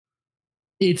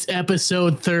It's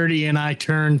episode 30 and I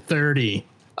turned 30.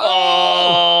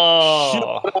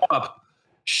 Oh,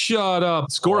 Shut up.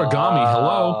 Scorigami,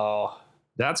 hello.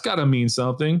 That's got to mean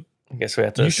something. I guess we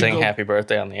have to sing happy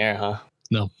birthday on the air, huh?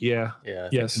 No. Yeah. Yeah.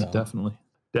 Yes, so.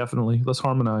 Definitely. Let's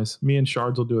harmonize. Me and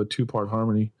Shards will do a 2-part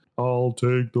harmony. I'll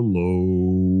take the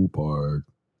low part.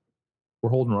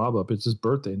 We're holding Rob up. It's his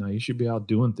birthday now. He should be out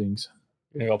doing things.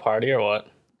 You gonna go party or what?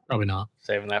 Probably not.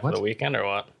 Saving that for the weekend or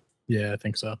what? Yeah, I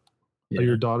think so. Yeah. Are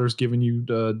your daughters giving you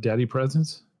daddy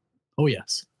presents? Oh,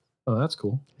 yes. Oh, that's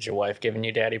cool. Is your wife giving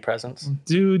you daddy presents?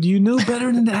 Dude, you knew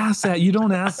better than to ask that. You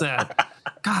don't ask that.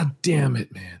 God damn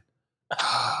it, man.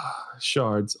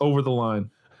 Shards, over the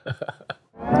line.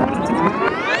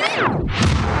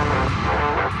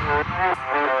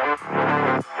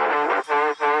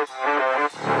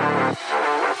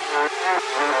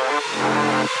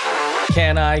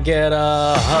 Can I get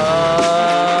a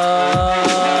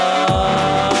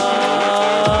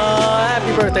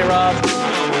happy birthday, Rob?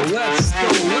 Let's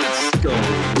go.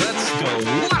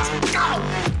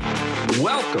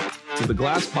 Welcome to the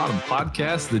Glass Bottom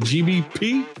Podcast, the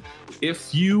GBP,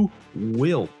 if you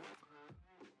will.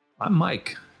 I'm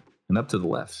Mike, and up to the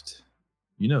left,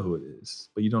 you know who it is,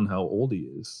 but you don't know how old he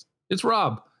is. It's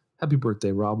Rob. Happy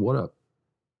birthday, Rob. What up?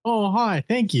 Oh, hi.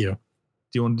 Thank you.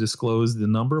 Do you want to disclose the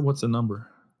number? What's the number?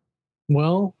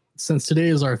 Well, since today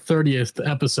is our 30th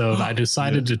episode, I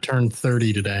decided to turn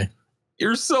 30 today.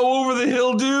 You're so over the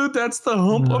hill, dude. That's the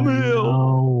hump on the hill.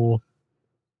 Oh.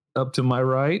 Up to my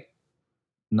right,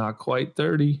 not quite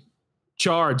 30.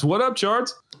 Chards. What up,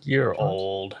 Chards? You're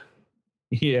old.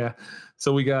 Yeah.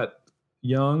 So we got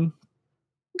young,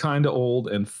 kind of old,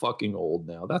 and fucking old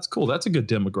now. That's cool. That's a good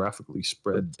demographically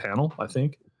spread panel, I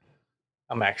think.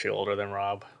 I'm actually older than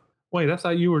Rob. Wait, I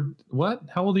thought you were, what?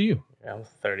 How old are you? Yeah, I'm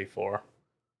 34.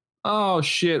 Oh,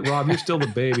 shit, Rob. You're still the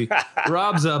baby.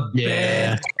 Rob's a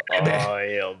Yeah. baby. Oh,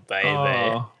 yeah, baby.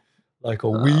 Oh. Like a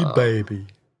wee baby.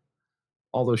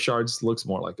 Although Shards looks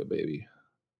more like a baby.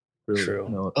 Really, True.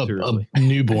 No, A seriously.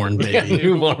 newborn baby.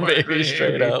 Newborn baby,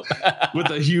 straight up. With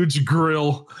a huge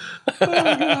grill. Oh,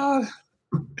 my God.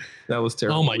 That was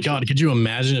terrible. Oh, my God. Could you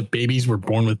imagine if babies were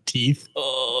born with teeth?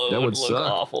 Oh, That would look suck.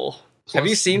 awful. Plus, Have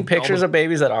you seen pictures of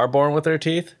babies that are born with their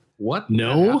teeth? What?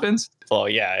 No. That happens? Well,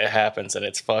 yeah, it happens, and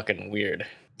it's fucking weird.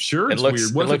 Sure, It it's looks-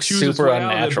 weird. What it if looks chews its super way out of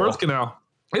the unnatural. birth canal?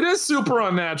 It is super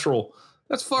unnatural.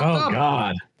 That's fucked Oh, up.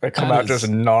 God. They come That out is- just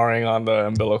gnawing on the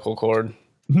umbilical cord.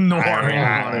 No. That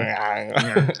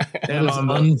And is on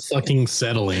the, unfucking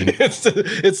settling.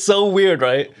 It's so weird,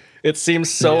 right? It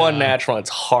seems so Yeah. unnatural. It's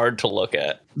hard to look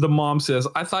at. the mom says,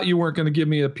 I thought you weren't going to give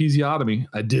me a episiotomy.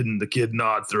 I didn't. The kid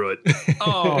gnawed through it.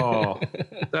 Oh,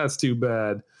 that's too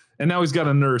bad. And now he's got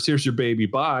a nurse. Here's your baby.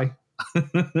 Bye.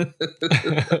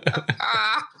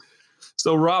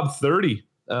 So Rob, 30.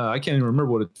 I can't even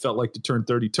remember what it felt like to turn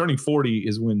 30. Turning 40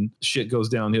 is when shit goes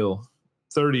downhill.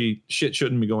 30, shit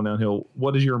shouldn't be going downhill.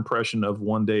 What is your impression of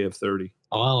one day of 30?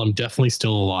 Well, I'm definitely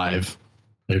still alive.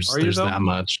 There's Are you, though? that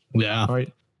much. Yeah. All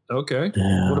right. Okay.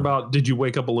 Yeah. What about, did you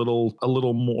wake up a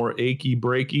little more achy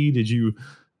breaky? Did you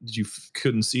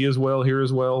couldn't see as well, hear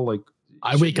as well? Like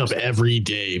I wake up every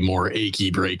day more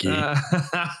achy breaky.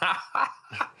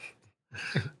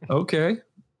 Okay.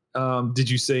 Did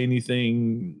you say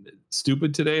anything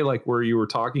stupid today? Like where you were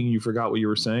talking, you forgot what you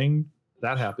were saying?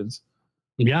 That happens.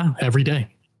 Yeah, every day.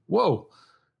 Whoa.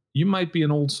 You might be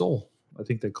an old soul. I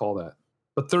think they call that.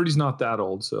 But 30's not that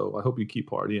old, so I hope you keep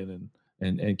partying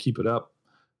and keep it up.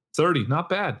 30, not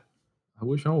bad. I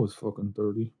wish I was fucking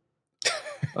 30.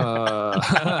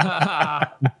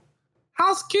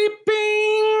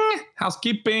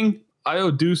 Housekeeping. I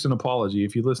owe Deuce an apology.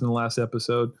 If you listen to the last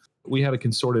episode, we had a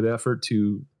concerted effort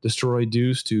to destroy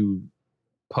Deuce, to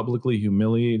publicly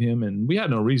humiliate him, and we had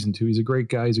no reason to. He's a great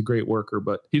guy. He's a great worker,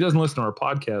 but he doesn't listen to our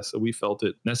podcast, so we felt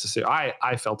it necessary.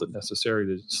 I felt it necessary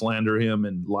to slander him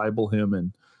and libel him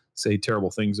and say terrible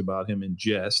things about him in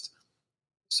jest.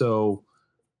 So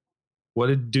what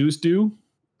did Deuce do?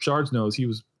 Shards knows.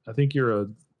 I think you're a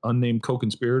unnamed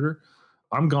co-conspirator.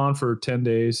 I'm gone for 10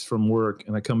 days from work,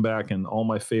 and I come back, and all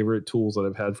my favorite tools that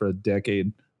I've had for a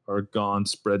decade are gone,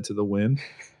 spread to the wind.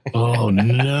 Oh,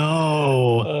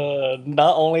 no.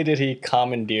 Not only did he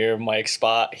commandeer Mike's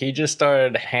spot, he just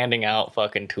started handing out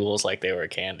fucking tools like they were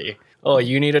candy. Oh,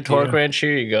 you need a torque wrench?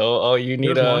 Here you go. Oh, you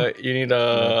need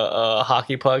a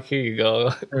hockey puck? Here you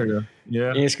go. There you go. Yeah.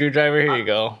 You need a screwdriver? Here you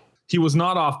go. He was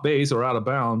not off base or out of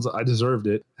bounds. I deserved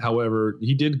it. However,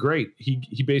 he did great.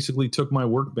 He basically took my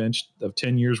workbench of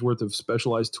 10 years worth of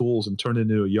specialized tools and turned it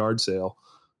into a yard sale.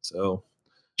 So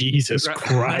Jesus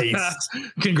Christ.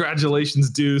 Congratulations,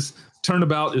 Deuce.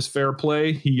 Turnabout is fair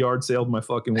play. He yard sailed my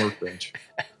fucking workbench.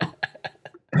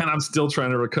 and I'm still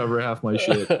trying to recover half my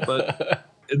shit. But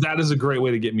that is a great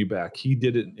way to get me back. He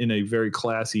did it in a very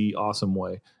classy, awesome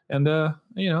way. And, I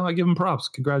give him props.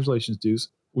 Congratulations, dudes.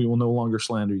 We will no longer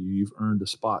slander you. You've earned a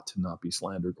spot to not be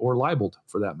slandered or libeled,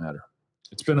 for that matter.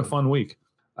 It's been a fun week.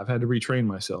 I've had to retrain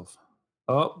myself.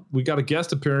 Oh, we got a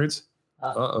guest appearance.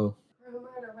 Uh-oh.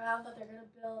 Rumored around that they're going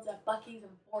to build a Buc-ee's in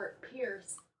Fort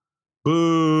Pierce.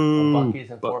 Boo! Buc-ee's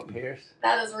in Fort Pierce?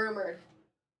 That is rumored.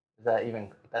 Is that even...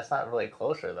 That's not really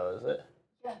closer, though, is it?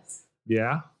 Yes.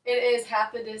 Yeah? It is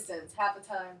half the distance, half the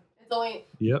time. It's only...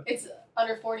 Yep. It's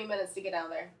under 40 minutes to get down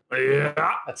there.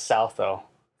 Yeah. That's south, though.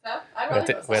 So, I'd We have rather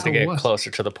to, go we have to south. get West. closer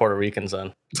to the Puerto Ricans,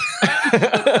 then.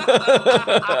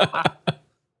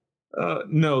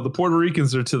 No, the Puerto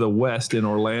Ricans are to the west in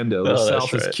Orlando. The Oh, that's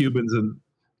south is right.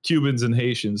 Cubans and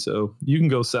Haitians. So you can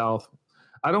go south.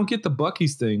 I don't get the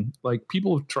Buc-ee's thing. Like,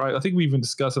 people have tried. I think we even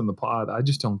discussed on the pod. I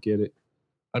just don't get it.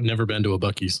 I've never been to a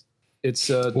Buc-ee's. It's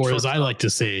Or as I like to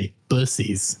say,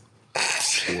 bussies.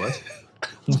 what?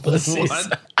 Bussies.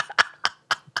 What?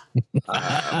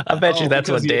 I bet you that's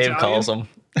what because the Dave Italian? calls them.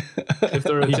 If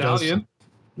they're He does. Italian,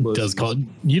 Does call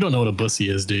you don't know what a bussy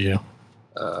is, do you?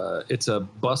 it's a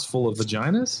bus full of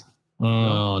vaginas.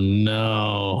 Oh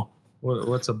no.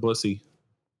 What's a bussy?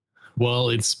 Well,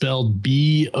 it's spelled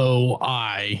BOIUSSY.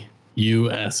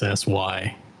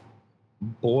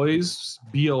 Boys,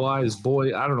 BOI is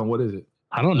boy. I don't know, what is it.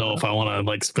 I don't know if I want to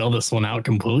like spell this one out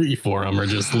completely for him or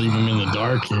just leave him in the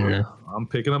dark here. I'm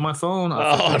picking up my phone.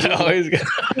 Oh, no. He's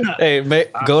hey,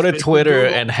 go to Twitter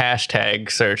and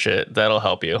hashtag search it. That'll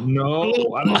help you. No,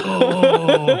 I don't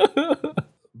Oh.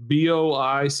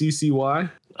 BOICCY.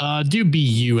 Do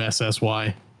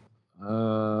BUSSY.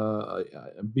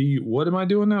 B. What am I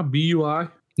doing now? BUI.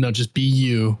 No, just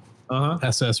BUSSY.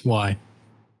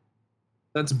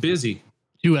 That's busy.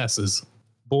 2 S's.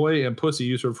 Boy and pussy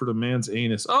used to refer to man's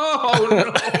anus. Oh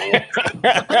no!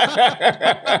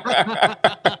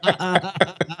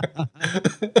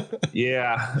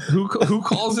 Yeah, who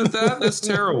calls it that? That's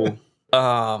terrible.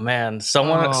 Oh, man.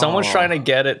 Someone's Oh. trying to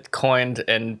get it coined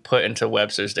and put into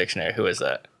Webster's dictionary. Who is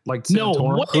that? Like No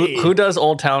Santorum. way. Who does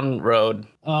Old Town Road?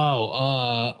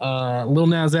 Lil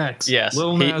Nas X. Yes.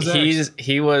 Lil Nas X.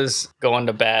 He was going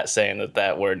to bat saying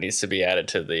that word needs to be added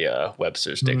to the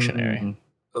Webster's dictionary. Mhm.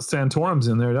 Santorum's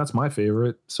in there. That's my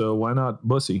favorite. So why not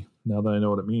bussy? Now that I know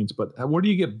what it means. But where do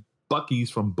you get Buc-ee's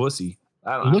from bussy?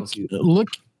 I don't Look, see it.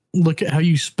 look at how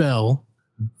you spell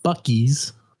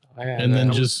Buc-ee's, and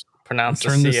then just pronounce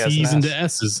turn the C as C's an into S.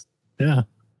 S's. Yeah,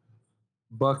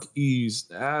 Buc-ee's.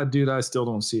 Dude, I still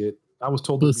don't see it. I was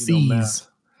told there'd be no Buc-ee's.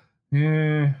 math.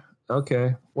 Yeah.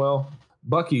 Okay. Well,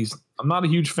 Buc-ee's. I'm not a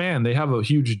huge fan. They have a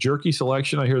huge jerky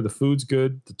selection. I hear the food's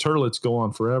good. The turlets go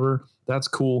on forever. That's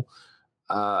cool.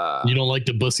 You don't like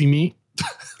the bussy meat?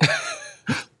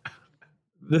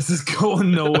 This is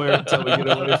going nowhere until we get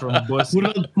away from Bussy.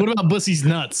 What about Bussy's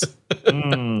nuts?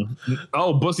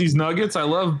 Oh, Bussy's nuggets. I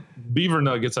love beaver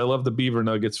nuggets. I love the beaver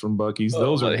nuggets from Buc-ee's.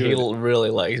 Those are He good. really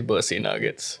likes Bussy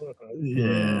Nuggets.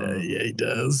 Yeah, he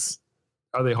does.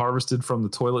 Are they harvested from the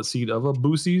toilet seat of a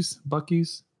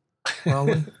Buc-ee's?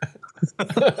 Probably.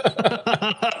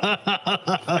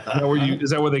 Is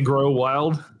that where they grow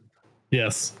wild?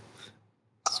 Yes.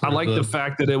 I like the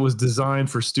fact that it was designed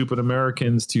for stupid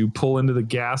Americans to pull into the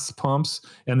gas pumps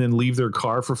and then leave their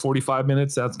car for 45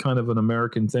 minutes. That's kind of an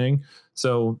American thing.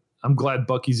 So I'm glad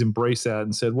Buc-ee's embraced that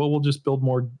and said, well, we'll just build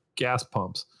more gas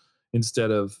pumps instead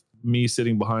of me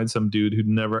sitting behind some dude who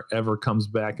never ever comes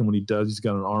back. And when he does, he's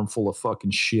got an armful of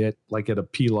fucking shit, like at a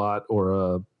P-Lot or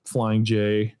a Flying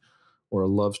J or a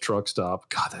Love's truck stop.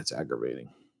 God, that's aggravating.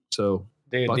 So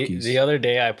Dude, Buc-ee's. the other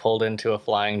day I pulled into a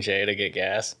Flying J to get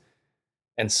gas,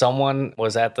 and someone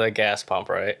was at the gas pump,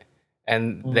 right?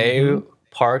 And they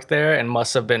parked there and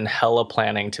must have been hella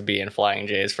planning to be in Flying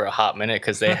J's for a hot minute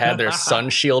because they had their sun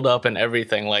shield up and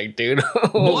everything. Like, dude,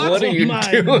 what are you My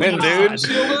doing, God.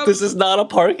 dude? This is not a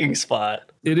parking spot.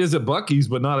 It is a Buc-ee's,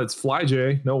 but not its Fly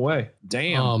J. No way.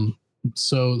 Damn.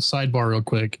 So sidebar real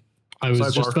quick. I was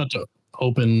Sidebar. just about to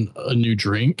open a new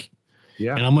drink,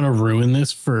 Yeah. and I'm going to ruin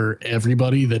this for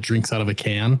everybody that drinks out of a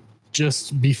can.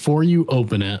 Just before you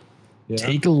open it, Yeah.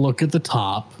 take a look at the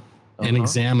top and Uh-huh.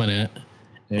 examine it,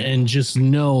 Yeah. and just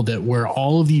know that where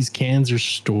all of these cans are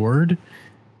stored,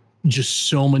 just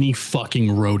so many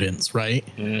fucking rodents, right?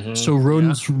 Mhm. So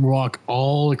rodents walk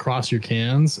all across your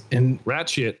cans, and Rat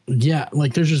shit. yeah,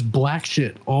 like there's just black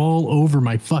shit all over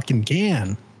my fucking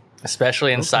can.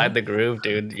 Especially inside the groove,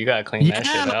 dude. You gotta clean that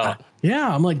shit out.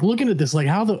 Yeah, I'm like looking at this, like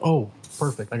how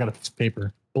perfect. I got a piece of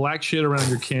paper. Black shit around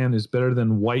your can is better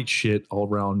than white shit all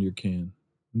around your can.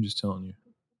 I'm just telling you.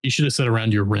 You should have said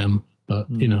around your rim, but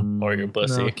you know. Or your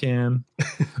pussy. No, can.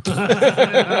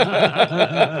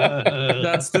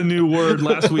 That's the new word.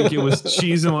 Last week it was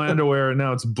cheese in my underwear, and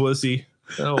now it's bussy.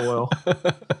 Oh well.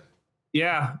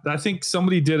 Yeah, I think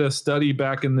somebody did a study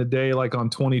back in the day, like on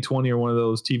 2020 or one of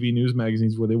those TV news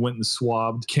magazines, where they went and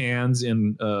swabbed cans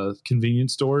in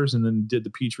convenience stores and then did the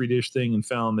Petri dish thing and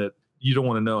found that you don't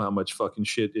want to know how much fucking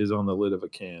shit is on the lid of a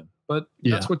can. But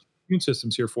that's what your immune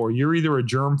system's here for. You're either a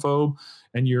germ phobe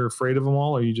and you're afraid of them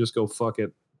all, or you just go, fuck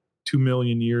it. 2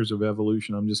 million years of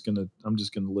evolution. I'm just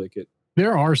gonna lick it.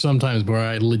 There are some times where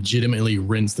I legitimately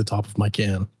rinse the top of my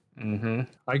can. Mm-hmm.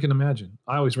 I can imagine.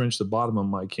 I always rinse the bottom of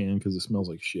my can because it smells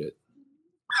like shit.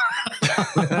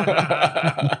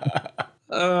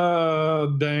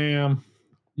 Oh, damn.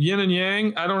 Yin and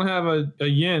yang. I don't have a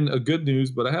yin, a good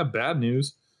news, but I have bad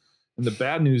news. And the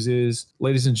bad news is,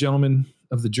 ladies and gentlemen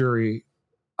of the jury,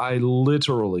 I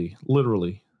literally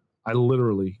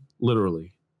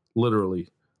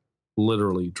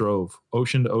drove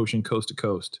ocean to ocean, coast to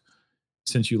coast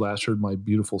since you last heard my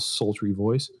beautiful, sultry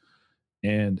voice.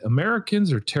 And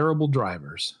Americans are terrible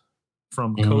drivers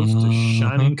from coast to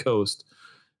shining coast.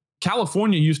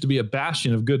 California used to be a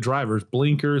bastion of good drivers,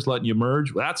 blinkers, letting you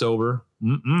merge. That's over.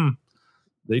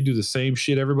 They do the same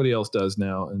shit everybody else does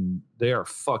now, and they are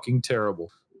fucking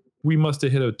terrible. We must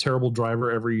have hit a terrible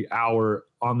driver every hour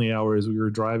on the hour as we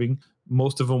were driving.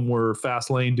 Most of them were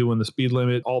fast lane doing the speed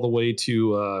limit all the way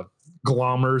to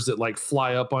glommers that like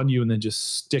fly up on you and then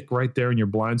just stick right there in your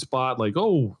blind spot. Like,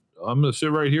 oh, I'm going to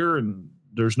sit right here and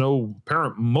there's no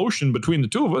apparent motion between the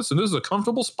two of us and this is a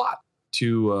comfortable spot.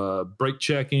 To brake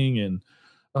checking, and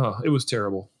it was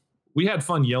terrible. We had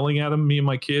fun yelling at him. Me and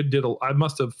my kid I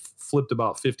must have flipped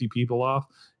about 50 people off,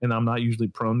 and I'm not usually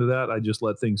prone to that. I just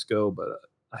let things go, but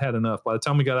I had enough. By the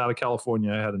time we got out of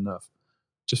California, I had enough.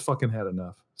 Just fucking had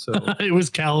enough. So it was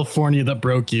California that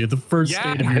broke you, the first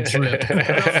state of your trip.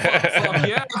 fuck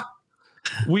yeah.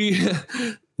 We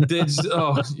did.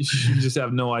 Oh, you just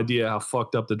have no idea how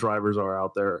fucked up the drivers are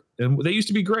out there. And they used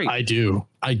to be great. I do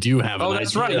have Oh, an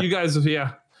that's idea. right. You guys,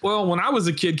 yeah. Well, when I was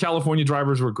a kid, California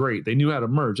drivers were great. They knew how to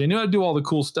merge. They knew how to do all the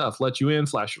cool stuff. Let you in,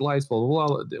 flash your lights, blah, blah,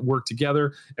 blah. Work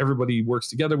together. Everybody works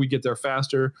together. We get there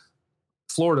faster.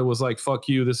 Florida was like, fuck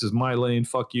you. This is my lane.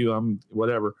 Fuck you. I'm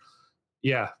whatever.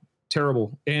 Yeah,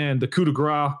 terrible. And the coup de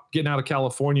grace getting out of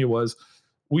California was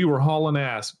we were hauling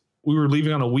ass. We were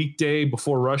leaving on a weekday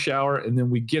before rush hour, and then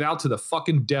we get out to the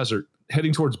fucking desert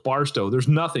heading towards Barstow. There's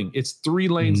nothing. It's 3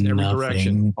 lanes in every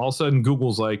direction. All of a sudden,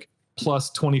 Google's like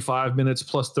plus 25 minutes,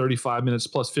 plus 35 minutes,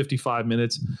 plus 55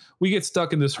 minutes. We get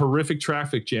stuck in this horrific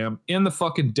traffic jam in the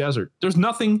fucking desert. There's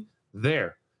nothing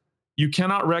there. You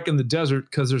cannot wreck in the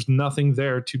desert because there's nothing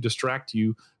there to distract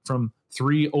you from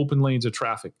 3 open lanes of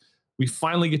traffic. We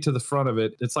finally get to the front of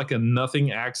it. It's like a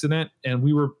nothing accident, and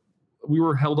we were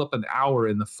held up an hour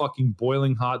in the fucking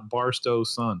boiling hot Barstow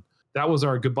sun. That was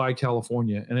our goodbye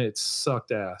California, and it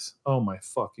sucked ass. Oh my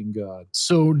fucking God.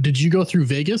 So did you go through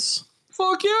Vegas?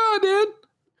 Fuck yeah, I did.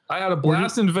 I had a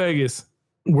blast in Vegas.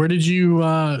 Where did you,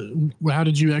 how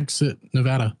did you exit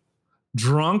Nevada?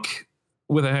 Drunk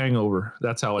with a hangover.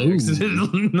 That's how I exited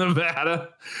Nevada.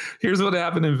 Here's what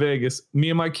happened in Vegas. Me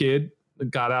and my kid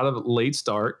got out of a late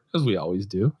start, as we always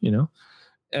do, you know.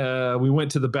 We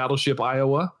went to the Battleship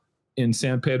Iowa in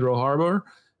San Pedro Harbor,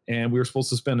 and we were supposed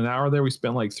to spend an hour there. We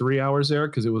spent like 3 hours there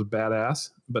because it was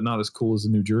badass, but not as cool as the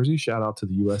New Jersey. Shout out to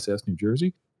the USS New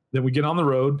Jersey. Then we get on the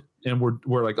road, and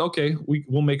we're like, okay,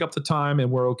 we'll make up the time,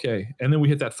 and we're okay. And then we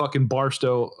hit that fucking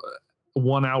Barstow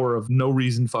 1 hour of no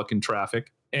reason fucking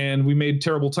traffic, and we made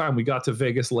terrible time. We got to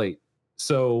Vegas late.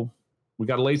 So we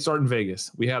got a late start in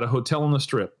Vegas. We had a hotel on the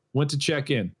Strip. Went to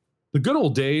check in. The good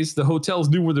old days, the hotels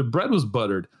knew where their bread was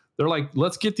buttered. They're like,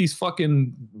 let's get these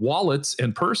fucking wallets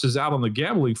and purses out on the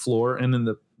gambling floor and in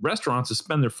the restaurants to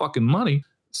spend their fucking money.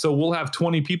 So we'll have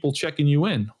 20 people checking you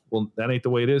in. Well, that ain't the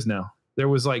way it is now. There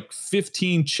was like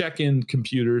 15 check-in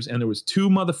computers, and there was 2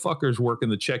 motherfuckers working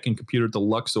the check-in computer at the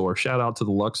Luxor. Shout out to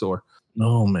the Luxor.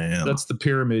 Oh, man. That's the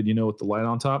pyramid, you know, with the light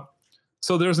on top.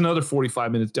 So there's another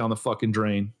 45 minutes down the fucking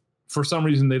drain. For some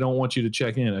reason, they don't want you to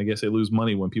check in. I guess they lose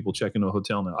money when people check into a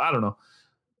hotel now. I don't know.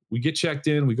 We get checked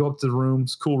in. We go up to the room.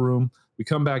 It's a cool room. We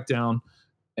come back down,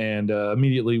 and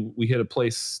immediately we hit a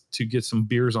place to get some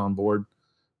beers on board.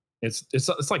 It's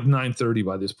like 9:30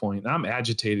 by this point. I'm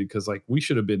agitated because like we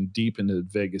should have been deep into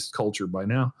Vegas culture by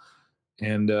now.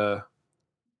 And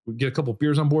we get a couple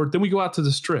beers on board. Then we go out to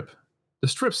the Strip. The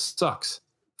Strip sucks.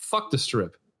 Fuck the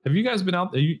Strip. Have you guys been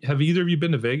out? Have either of you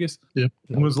been to Vegas? Yep.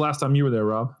 When was the last time you were there,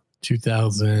 Rob?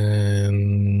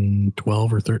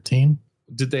 2012 or 13.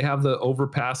 Did they have the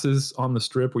overpasses on the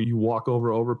Strip where you walk over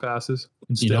overpasses?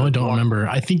 I don't remember.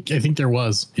 I think there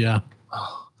was. Yeah.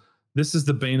 this is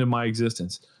the bane of my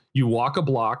existence. You walk a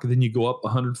block, then you go up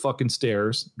 100 fucking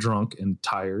stairs, drunk and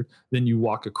tired. Then you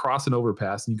walk across an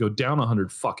overpass and you go down 100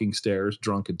 fucking stairs,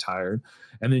 drunk and tired.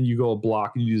 And then you go a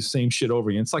block and you do the same shit over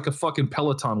again. It's like a fucking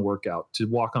Peloton workout to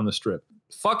walk on the strip.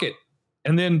 Fuck it.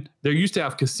 And then there used to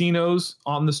have casinos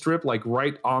on the strip, like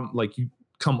right on, like you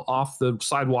come off the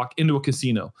sidewalk into a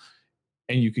casino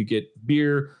and you could get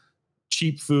beer,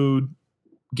 cheap food,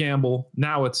 gamble.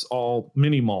 Now it's all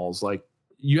mini malls. Like,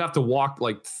 you have to walk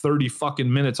like 30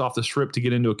 fucking minutes off the strip to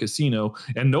get into a casino,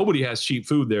 and nobody has cheap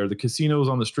food there. The casinos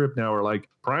on the strip now are like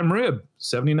prime rib,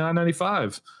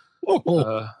 $79.95.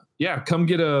 Yeah, come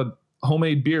get a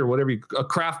homemade beer, whatever, a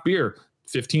craft beer,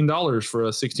 $15 for a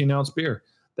 16-ounce beer.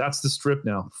 That's the strip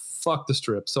now. Fuck the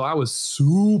strip. So I was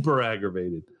super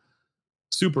aggravated.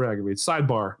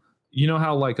 Sidebar. You know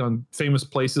how like on famous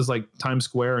places like Times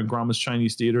Square and Grauman's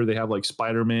Chinese Theater, they have like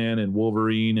Spider-Man and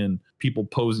Wolverine and people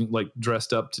posing like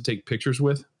dressed up to take pictures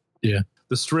with? Yeah.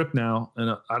 The strip now,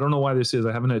 and I don't know why this is,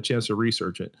 I haven't had a chance to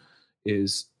research it,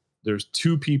 is there's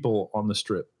 2 people on the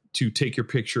strip to take your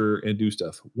picture and do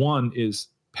stuff. One is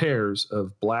pairs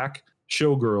of black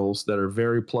showgirls that are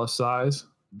very plus size.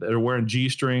 They're wearing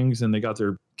G-strings and they got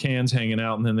their cans hanging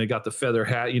out, and then they got the feather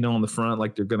hat, on the front,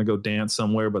 like they're gonna go dance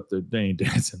somewhere, but they ain't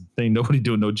dancing. They ain't nobody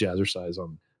doing no jazzercise on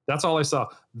them. That's all I saw.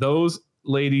 Those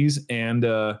ladies, and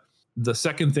the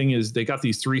second thing is they got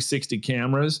these 360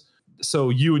 cameras. So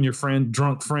you and your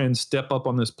drunk friend, step up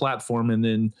on this platform, and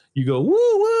then you go woo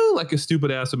woo like a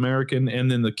stupid ass American, and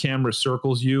then the camera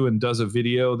circles you and does a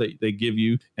video that they give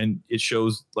you, and it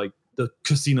shows like the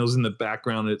casinos in the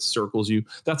background, and it circles you.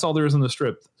 That's all there is on the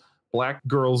strip. Black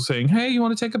girls saying, "Hey, you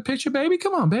want to take a picture, baby?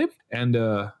 Come on, baby." And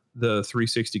the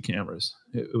 360 cameras.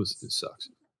 It sucks.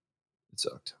 It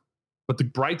sucked. But the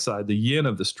bright side, the yin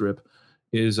of the strip,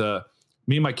 is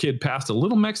me and my kid passed a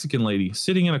little Mexican lady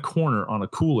sitting in a corner on a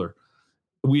cooler.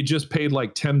 We just paid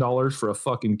like $10 for a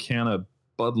fucking can of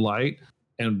Bud Light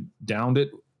and downed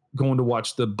it, going to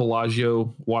watch the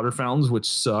Bellagio water fountains, which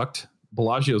sucked.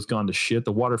 Bellagio's gone to shit.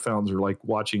 The water fountains are like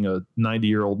watching a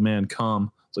 90-year-old man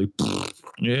come. It's like,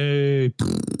 yay.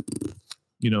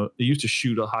 It used to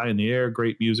shoot a high in the air.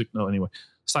 Great music. No, anyway,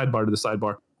 sidebar to the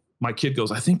sidebar. My kid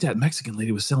goes, "I think that Mexican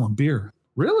lady was selling beer."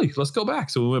 Really? Let's go back.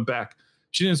 So we went back.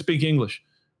 She didn't speak English.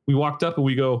 We walked up and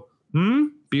we go,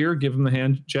 beer, give him the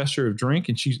hand gesture of drink.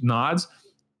 And she nods.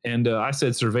 And I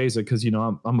said cerveza because,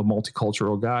 I'm a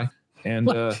multicultural guy. And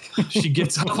she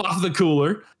gets off the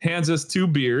cooler, hands us 2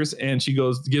 beers, and she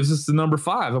gives us the number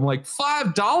 5. I'm like,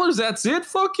 $5? That's it?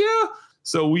 Fuck yeah.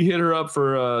 So we hit her up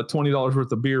for $20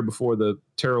 worth of beer before the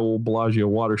terrible Bellagio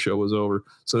water show was over.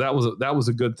 So that was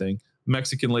a good thing.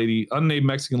 Unnamed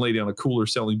Mexican lady on a cooler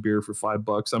selling beer for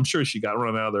 $5. I'm sure she got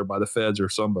run out of there by the feds or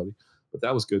somebody, but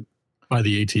that was good. By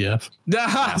the ATF.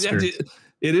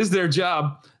 It is their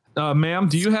job. Ma'am,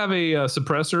 do you have a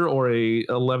suppressor or a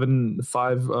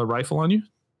 11.5 rifle on you?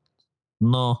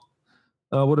 No.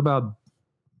 What about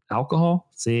alcohol?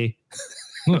 See.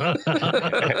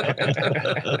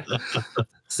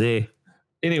 See.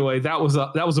 Anyway, that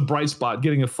was a bright spot.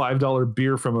 Getting a $5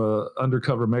 beer from a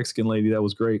undercover Mexican lady, that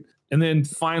was great. And then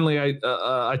finally,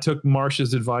 I took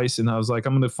Marsha's advice and I was like,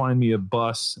 I'm going to find me a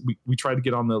bus. We tried to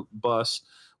get on the bus.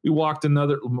 We walked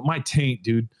my taint,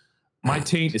 dude. My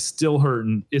taint is still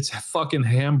hurting. It's fucking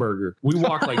hamburger. We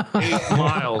walked like 8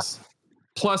 miles.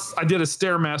 Plus, I did a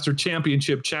Stairmaster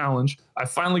Championship challenge. I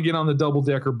finally get on the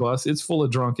double-decker bus. It's full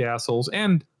of drunk assholes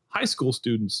and high school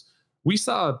students. We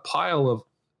saw a pile of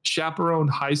chaperoned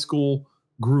high school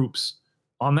groups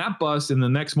on that bus. And the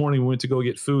next morning, we went to go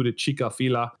get food at Chica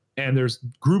Fila. And there's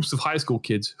groups of high school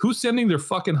kids. Who's sending their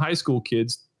fucking high school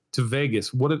kids to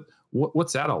Vegas?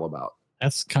 What's that all about?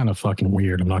 That's kind of fucking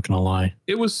weird. I'm not going to lie.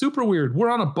 It was super weird.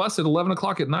 We're on a bus at 11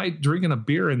 o'clock at night drinking a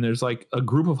beer, and there's like a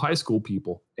group of high school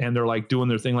people, and they're like doing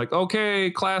their thing, like,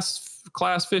 okay, class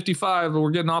 55,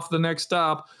 we're getting off the next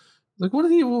stop. Like, what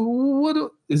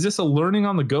is this, a learning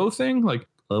on the go thing? Like,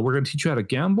 we're going to teach you how to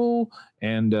gamble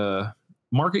and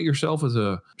market yourself as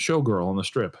a showgirl on the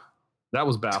strip. That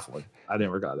was baffling. I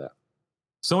never got that.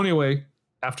 So anyway,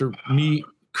 after me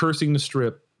cursing the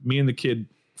strip, me and the kid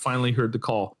finally heard the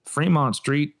call. Fremont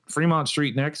Street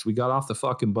next. We got off the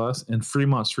fucking bus, and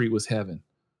Fremont Street was heaven.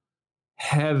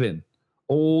 Heaven.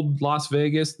 Old Las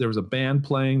Vegas. There was a band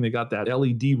playing. They got that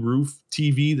LED roof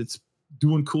TV that's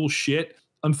doing cool shit.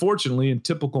 Unfortunately, in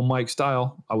typical Mike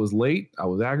style, I was late. I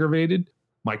was aggravated.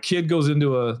 My kid goes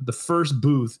into the first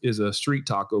booth is a street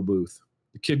taco booth.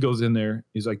 The kid goes in there.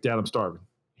 He's like, "Dad, I'm starving."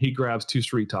 He grabs 2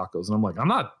 street tacos. And I'm like, "I'm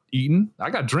not eating.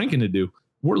 I got drinking to do.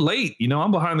 We're late.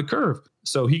 I'm behind the curve."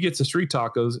 So he gets the street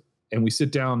tacos, And we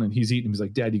sit down and he's eating. He's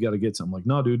like, Dad, you got to get some. I'm like,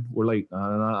 no, dude, we're late.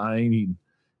 I ain't eating.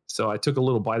 So I took a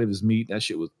little bite of his meat. That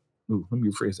shit was, let me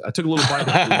rephrase it. I took a little bite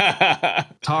of his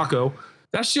taco.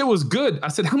 That shit was good. I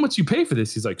said, how much you pay for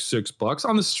this? He's like, $6.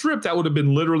 On the strip, that would have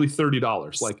been literally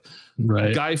 $30. Like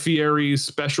Guy Fieri's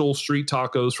special street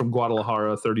tacos from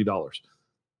Guadalajara, $30.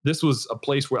 This was a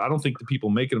place where I don't think the people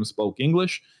making them spoke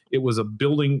English. It was a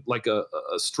building, like a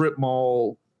strip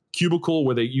mall cubicle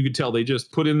where you could tell they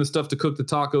just put in the stuff to cook the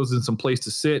tacos and some place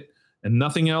to sit and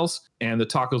nothing else. And the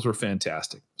tacos were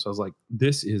fantastic. So I was like,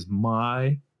 this is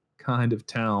my kind of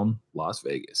town, Las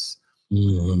Vegas.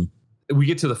 Mm-hmm. We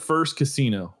get to the first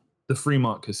casino, the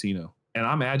Fremont Casino, and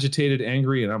I'm agitated,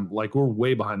 angry, and I'm like, we're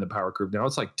way behind the power curve now.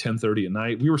 It's like 10:30 at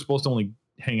night. We were supposed to only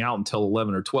hang out until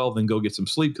 11 or 12, then go get some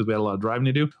sleep because we had a lot of driving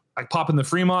to do. I pop in the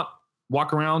Fremont,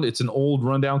 walk around. It's an old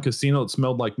rundown casino. It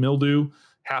smelled like mildew.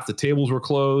 Half the tables were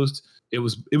closed. It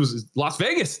was Las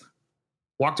Vegas.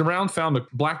 Walked around, found a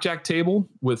blackjack table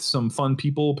with some fun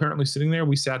people apparently sitting there.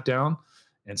 We sat down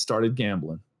and started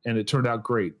gambling. And it turned out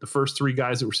great. The first three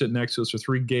guys that were sitting next to us were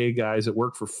three gay guys that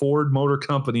work for Ford Motor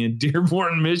Company in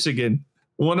Dearborn, Michigan.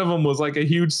 One of them was like a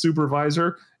huge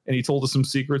supervisor, and he told us some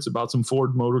secrets about some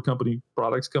Ford Motor Company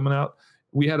products coming out.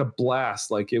 We had a blast.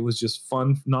 Like, it was just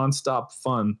fun, nonstop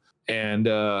fun. And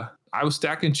I was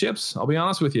stacking chips. I'll be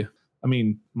honest with you. I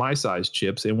mean, my size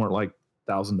chips, they weren't like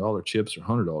 $1,000 chips or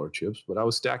 $100 chips, but I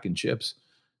was stacking chips.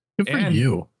 Good for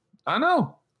you. I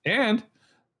know. And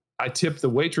I tipped the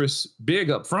waitress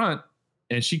big up front,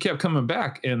 and she kept coming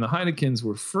back, and the Heinekens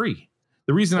were free.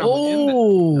 The reason I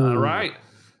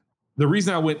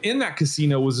went in that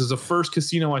casino was as the first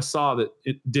casino I saw that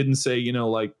it didn't say,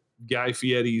 like Guy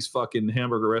Fieri's fucking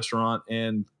hamburger restaurant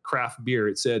and craft beer.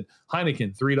 It said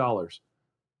Heineken, $3.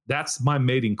 That's my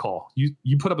mating call.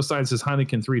 You put up a sign that says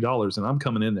Heineken, $3, and I'm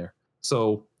coming in there.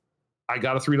 So I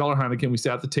got a $3 Heineken. We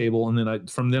sat at the table, and then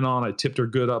from then on, I tipped her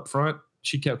good up front.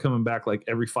 She kept coming back like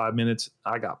every 5 minutes.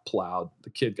 I got plowed.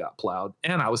 The kid got plowed.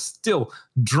 And I was still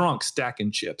drunk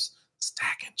stacking chips.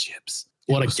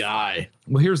 What a guy.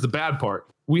 Well, here's the bad part.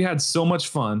 We had so much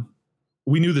fun.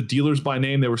 We knew the dealers by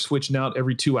name. They were switching out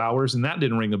every 2 hours, and that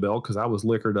didn't ring a bell because I was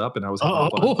liquored up and I was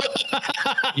having fun.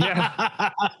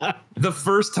 Yeah. The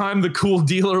first time the cool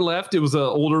dealer left, it was an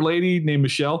older lady named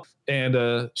Michelle.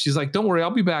 And she's like, don't worry,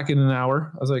 I'll be back in an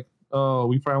hour. I was like, oh,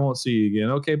 we probably won't see you again.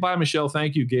 Okay, bye, Michelle.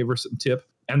 Thank you. Gave her some tip.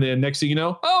 And then next thing you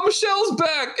know, oh, Michelle's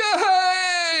back.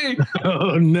 Hey!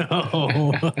 Oh,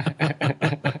 no.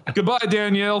 Goodbye,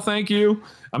 Danielle. Thank you.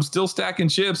 I'm still stacking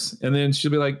chips. And then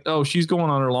she'll be like, oh, she's going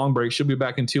on her long break. She'll be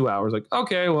back in 2 hours. Like,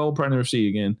 okay, well, we'll probably never see you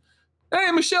again.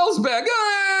 Hey, Michelle's back.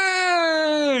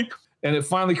 Hey! And it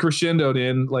finally crescendoed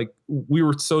in. Like, we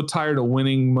were so tired of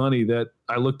winning money that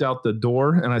I looked out the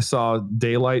door and I saw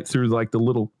daylight through like the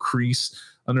little crease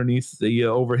underneath the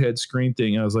overhead screen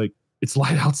thing. I was like, it's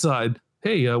light outside.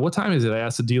 Hey, what time is it? I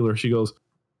asked the dealer. She goes,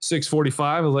 6:45.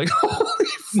 I was like,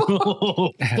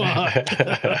 holy fuck.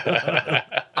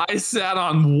 I sat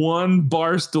on one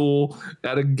bar stool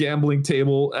at a gambling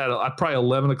table at probably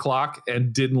 11 o'clock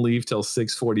and didn't leave till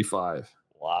 6:45.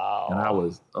 Wow. And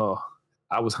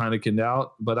I was Heinekened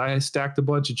out, but I stacked a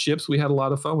bunch of chips. We had a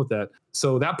lot of fun with that.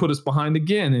 So that put us behind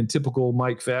again in typical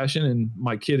Mike fashion. And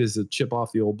my kid is a chip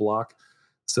off the old block.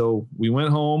 So we went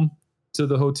home to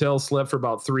the hotel, slept for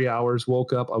about 3 hours,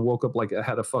 woke up. I woke up like I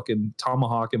had a fucking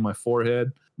tomahawk in my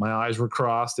forehead. My eyes were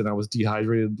crossed and I was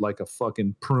dehydrated like a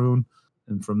fucking prune.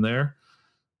 And from there,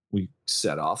 we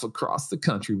set off across the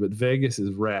country. But Vegas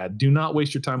is rad. Do not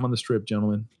waste your time on the strip,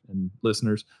 gentlemen and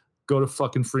listeners. Go to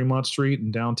fucking Fremont Street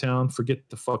in downtown. Forget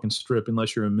the fucking strip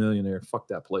unless you're a millionaire. Fuck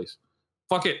that place.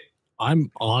 Fuck it.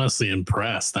 I'm honestly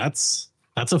impressed. That's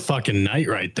a fucking night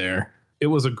right there. It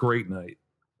was a great night.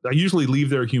 I usually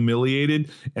leave there humiliated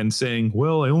and saying,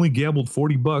 well, I only gambled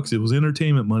 $40. It was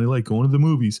entertainment money, like going to the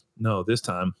movies. No, this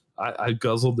time I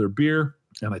guzzled their beer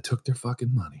and I took their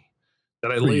fucking money.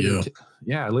 That I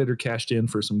later cashed in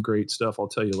for some great stuff. I'll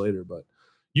tell you later. But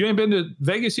you ain't been to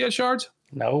Vegas yet, Shards?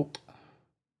 Nope.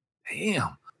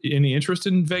 Damn. Any interest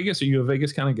in Vegas? Are you a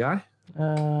Vegas kind of guy?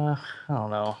 I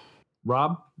don't know.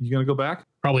 Rob, you gonna go back?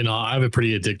 Probably not. I have a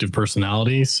pretty addictive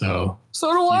personality, so do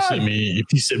I.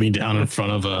 If you sit me down in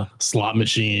front of a slot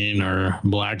machine or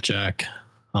blackjack,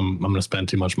 I'm gonna spend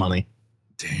too much money.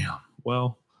 Damn.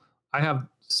 Well, I have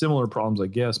similar problems, I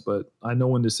guess, but I know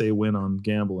when to say when on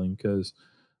gambling because,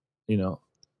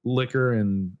 liquor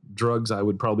and drugs, I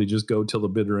would probably just go till the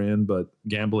bitter end, but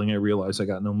gambling, I realize I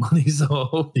got no money.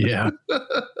 So yeah,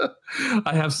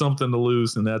 I have something to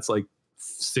lose, and that's like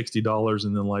 $60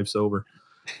 and then life's over.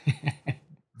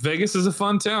 Vegas is a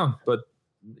fun town, but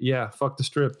yeah, fuck the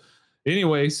strip.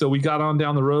 Anyway, so we got on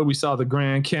down the road. We saw the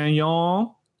Grand Canyon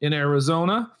in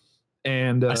Arizona,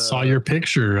 and I saw your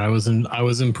picture. I was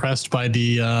impressed by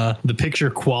the picture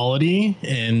quality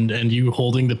and you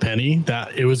holding the penny.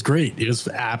 That it was great. It was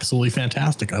absolutely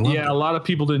fantastic. I loved it. A lot of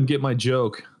people didn't get my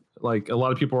joke. Like a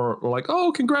lot of people were like,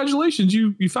 "Oh, congratulations!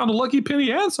 You found a lucky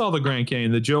penny and saw the Grand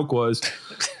Canyon." The joke was,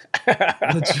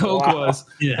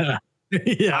 yeah.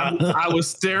 Yeah. I was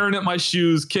staring at my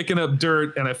shoes, kicking up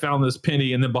dirt, and I found this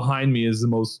penny. And then behind me is the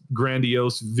most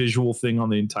grandiose visual thing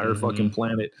on the entire fucking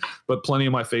planet. But plenty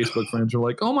of my Facebook friends were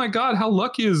like, "Oh my God, how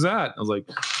lucky is that?" I was like,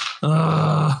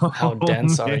 how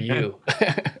dense are you?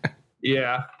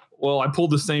 Yeah. Well, I pulled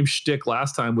the same shtick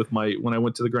last time when I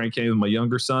went to the Grand Canyon with my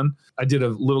younger son. I did a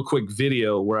little quick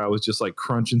video where I was just like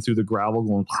crunching through the gravel,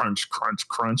 going crunch, crunch,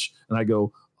 crunch. And I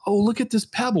go, "Oh, look at this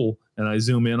pebble." And I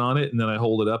zoom in on it and then I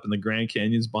hold it up and the Grand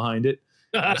Canyon's behind it.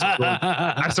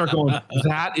 I start going,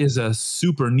 "That is a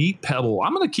super neat pebble.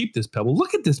 I'm going to keep this pebble.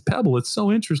 Look at this pebble. It's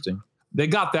so interesting." They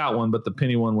got that one, but the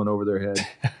penny one went over their head.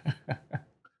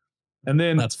 And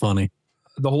then that's funny.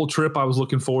 The whole trip I was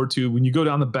looking forward to. When you go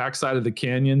down the backside of the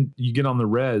canyon, you get on the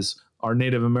res. Our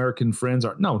Native American friends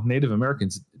Native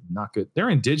Americans, not good. They're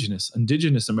indigenous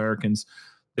Americans.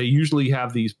 They usually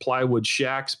have these plywood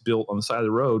shacks built on the side of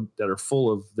the road that are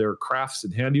full of their crafts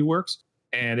and handiworks.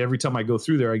 And every time I go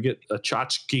through there, I get a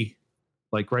tchotchke.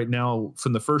 Like right now,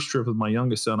 from the first trip with my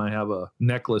youngest son, I have a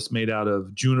necklace made out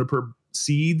of juniper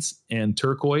seeds and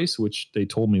turquoise, which they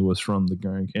told me was from the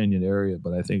Grand Canyon area,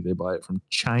 but I think they buy it from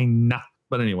China.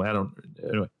 But anyway,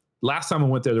 last time I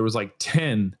went there was like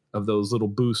 10 of those little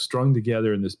booths strung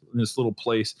together in this little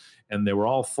place. And they were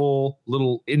all full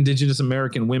little indigenous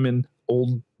American women,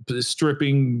 old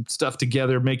stripping stuff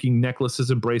together, making necklaces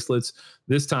and bracelets.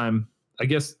 This time, I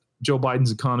guess Joe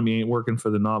Biden's economy ain't working for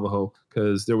the Navajo,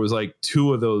 because there was like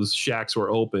 2 of those shacks were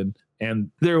open.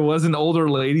 And there was an older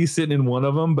lady sitting in one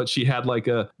of them, but she had like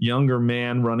a younger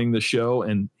man running the show,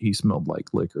 and he smelled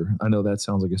like liquor. I know that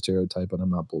sounds like a stereotype, but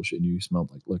I'm not bullshitting you. He smelled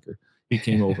like liquor. He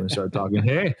came over and started talking.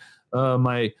 "Hey,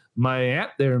 my aunt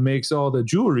there makes all the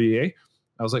jewelry, eh?"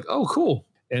 I was like, "Oh, cool."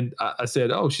 And I said,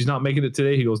 "Oh, she's not making it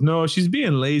today." He goes, "No, she's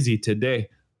being lazy today."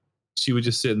 She was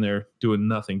just sitting there doing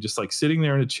nothing, just like sitting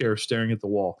there in a chair staring at the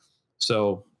wall.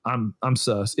 So I'm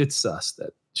sus. It's sus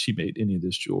that she made any of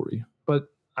this jewelry. But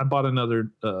I bought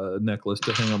another necklace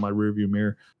to hang on my rearview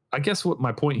mirror. I guess what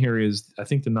my point here is, I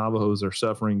think the Navajos are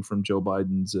suffering from Joe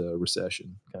Biden's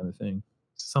recession kind of thing.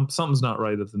 Something's not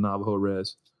right at the Navajo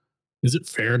res. Is it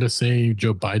fair to say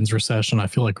Joe Biden's recession? I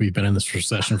feel like we've been in this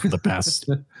recession for the past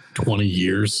 20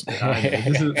 years.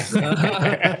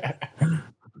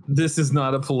 This is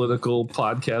not a political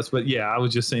podcast, but yeah, I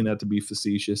was just saying that to be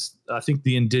facetious. I think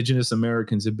the indigenous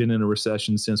Americans have been in a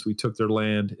recession since we took their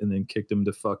land and then kicked them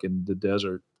to fucking the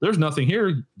desert. There's nothing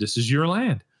here. This is your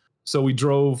land. So we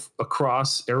drove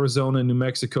across Arizona and New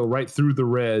Mexico right through the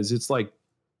res. It's like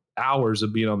hours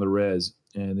of being on the res.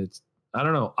 And I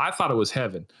don't know. I thought it was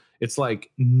heaven. It's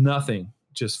like nothing,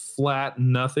 just flat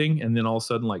nothing. And then all of a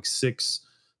sudden, like 6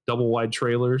 double wide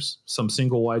trailers, some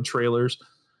single wide trailers.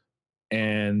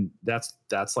 And that's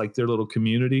like their little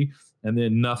community. And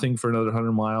then nothing for another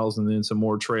 100 miles, and then some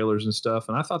more trailers and stuff.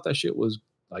 And I thought that shit was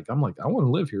like, I'm like, I want to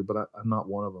live here, but I'm not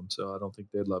one of them. So I don't think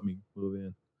they'd let me move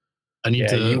in. I need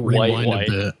to rewind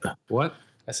a bit. What?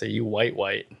 I say you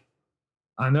white.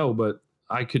 I know, but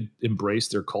I could embrace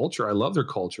their culture. I love their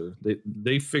culture.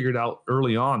 They figured out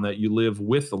early on that you live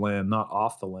with the land, not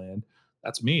off the land.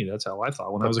 That's me. That's how I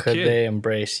thought when I was a kid. Could they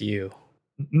embrace you?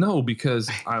 No, because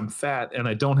I'm fat and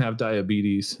I don't have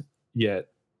diabetes yet.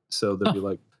 So they'll be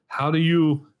like, how do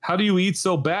you eat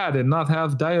so bad and not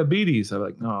have diabetes? I'm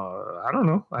like, no, I don't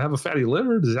know. I have a fatty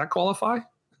liver. Does that qualify?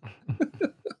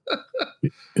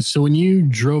 So when you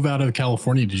drove out of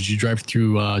California, did you drive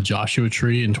through Joshua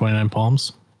Tree and 29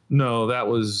 Palms? No, that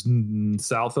was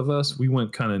south of us. We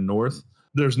went kind of north.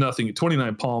 There's nothing.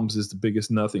 29 Palms is the biggest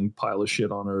nothing pile of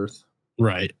shit on earth.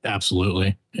 Right.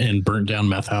 Absolutely. And burnt down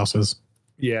meth houses.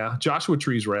 Yeah. Joshua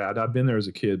Tree's rad. I've been there as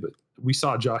a kid, but we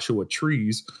saw Joshua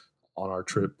Trees on our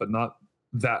trip, but not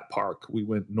that park. We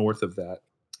went north of that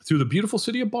through the beautiful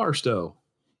city of Barstow.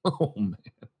 Oh, man.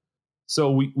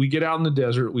 So we get out in the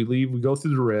desert. We leave. We go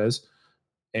through the res,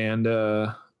 and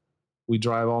we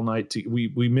drive all night.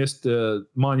 We missed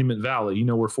Monument Valley. You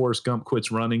know where Forrest Gump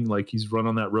quits running? Like he's run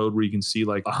on that road where you can see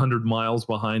like 100 miles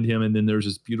behind him, and then there's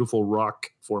this beautiful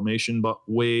rock formation, but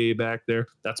way back there,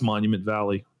 that's Monument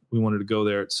Valley. We wanted to go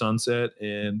there at sunset,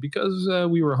 and because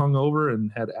we were hungover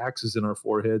and had axes in our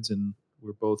foreheads, and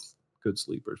we're both good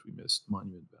sleepers, we missed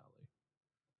Monument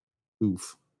Valley.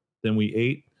 Oof. Then we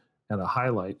ate at a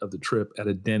highlight of the trip at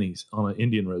a Denny's on an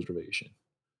Indian reservation.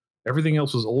 Everything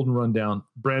else was old and run down.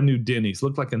 Brand new Denny's.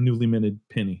 Looked like a newly minted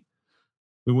penny.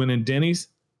 We went in Denny's.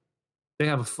 They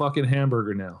have a fucking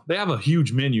hamburger now. They have a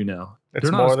huge menu now.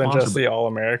 It's more than just the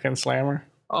All-American Slammer.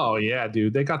 Oh yeah,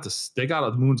 dude. They got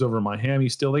a Moons Over Miami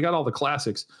still. They got all the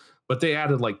classics, but they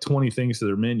added like 20 things to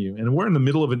their menu. And we're in the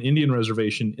middle of an Indian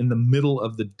reservation in the middle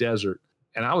of the desert.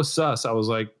 And I was sus. I was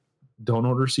like, don't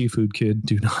order seafood, kid.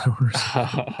 Do not order seafood.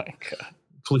 Oh my God.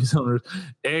 Please don't order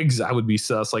eggs. I would be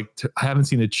sus. Like I haven't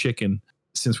seen a chicken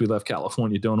since we left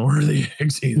California. Don't order the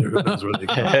eggs either.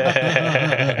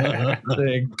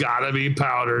 They gotta be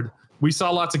powdered. We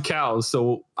saw lots of cows.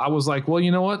 So I was like, well,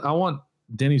 you know what? I want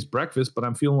Denny's breakfast, but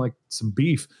I'm feeling like some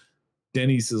beef.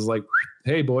 Denny's is like,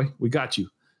 hey boy, we got you.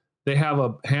 They have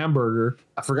a hamburger.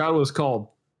 I forgot what it was called.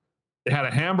 They had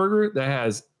a hamburger that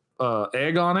has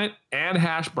egg on it and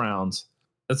hash browns.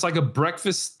 It's like a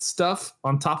breakfast stuff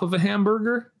on top of a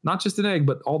hamburger, not just an egg,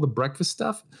 but all the breakfast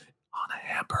stuff on a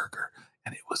hamburger,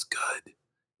 and it was good.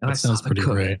 And that sounds pretty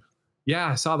great. Yeah,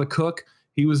 I saw the cook.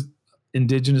 He was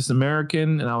Indigenous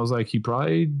American, and I was like, he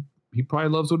probably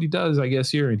loves what he does, I guess,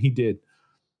 here, and he did.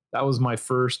 That was my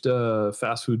first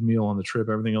fast food meal on the trip.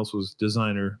 Everything else was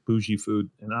designer, bougie food,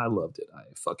 and I loved it. I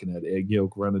fucking had egg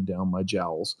yolk running down my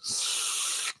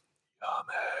jowls.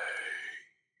 Yummy.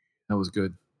 That was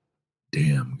good.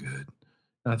 Damn good.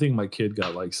 And I think my kid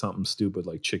got like something stupid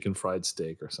like chicken fried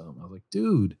steak or something. I was like,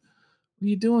 dude, what are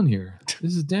you doing here?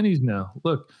 This is Denny's now.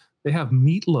 Look, they have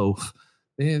meatloaf.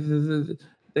 They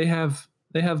have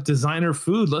designer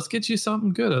food. Let's get you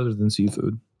something good other than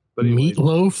seafood. But anyway,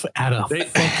 meatloaf at a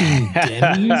fucking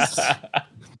Denny's?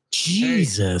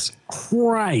 Jesus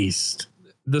Christ.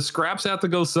 The scraps have to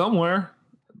go somewhere.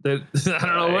 I don't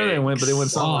know where they went, but they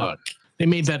went somewhere. They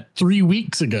made that 3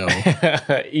 weeks ago.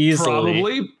 Easily.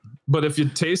 Probably. But if you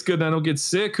taste good and I don't get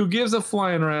sick, who gives a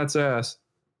flying rat's ass?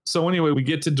 So anyway, we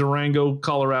get to Durango,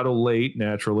 Colorado late,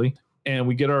 naturally, and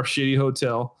we get our shitty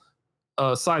hotel.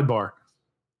 Sidebar.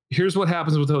 Here's what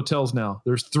happens with hotels now.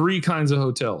 There's 3 kinds of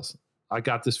hotels. I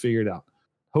got this figured out.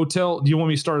 Hotel, do you want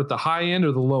me to start at the high end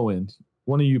or the low end?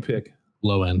 One of you pick.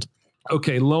 Low end.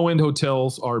 Okay, low end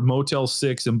hotels are Motel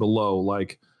 6 and below,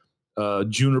 like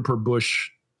Juniper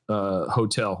Bush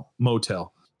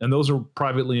motel, and those are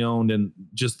privately owned and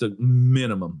just the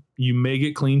minimum. You may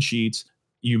get clean sheets,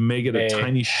 you may get a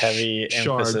tiny heavy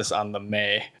emphasis on the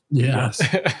may. Yes.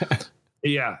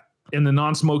 Yeah, and the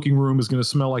non-smoking room is going to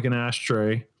smell like an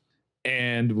ashtray,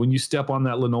 and when you step on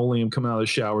that linoleum coming out of the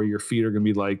shower, your feet are going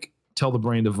to be like, tell the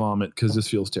brain to vomit because this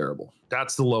feels terrible.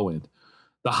 That's the low end.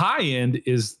 The high end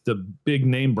is the big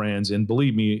name brands, and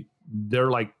believe me, they're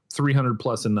like $300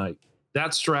 plus a night.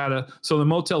 That's strata. So the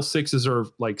Motel 6s are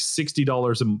like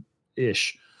 $60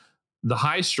 ish. The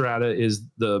high strata is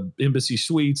the Embassy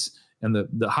Suites and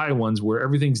the high ones where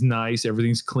everything's nice,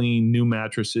 everything's clean, new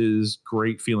mattresses,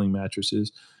 great feeling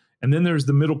mattresses. And then there's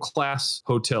the middle class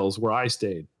hotels where I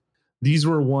stayed. These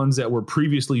were ones that were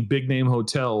previously big name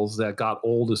hotels that got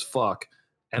old as fuck.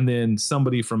 And then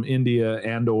somebody from India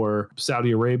and or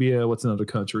Saudi Arabia, what's another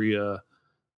country?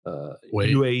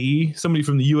 UAE. Somebody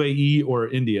from the UAE or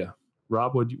India.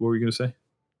 Rob, what were you going to say?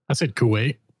 I said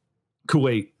Kuwait.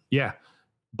 Kuwait, yeah.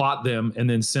 Bought them and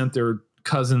then sent their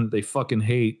cousin that they fucking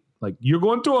hate. Like, you're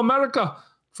going to America.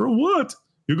 For what?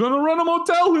 You're going to run a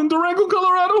motel in Durango,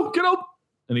 Colorado. Get out.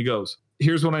 And he goes,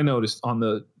 here's what I noticed on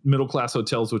the middle class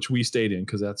hotels, which we stayed in,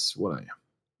 because that's what I am.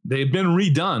 They've been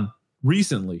redone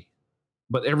recently,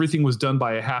 but everything was done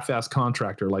by a half-ass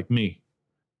contractor like me.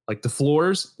 Like the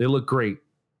floors, they look great.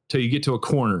 Till you get to a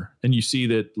corner and you see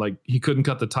that like he couldn't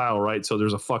cut the tile right, so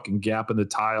there's a fucking gap in the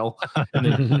tile, and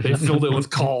then they filled it with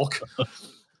caulk.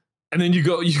 And then you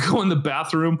go in the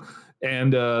bathroom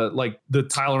and like the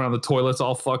tile around the toilet's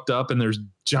all fucked up and there's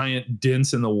giant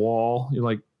dents in the wall. You're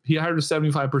like, he hired a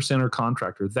 75%er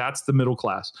contractor. That's the middle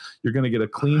class. You're going to get a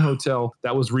clean hotel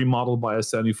that was remodeled by a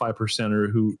 75%er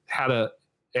who had a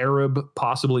Arab,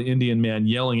 possibly Indian man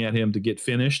yelling at him to get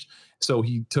finished. So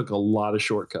he took a lot of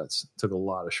shortcuts. This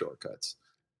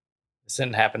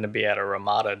didn't happen to be at a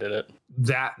Ramada, did it?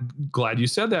 Glad you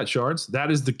said that, Shards.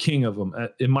 That is the king of them.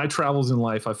 In my travels in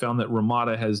life, I found that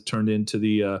Ramada has turned into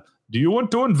the, do you want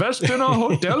to invest in a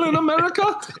hotel in America?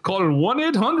 Call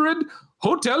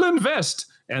 1-800-HOTEL-INVEST.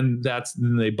 And then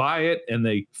they buy it and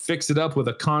they fix it up with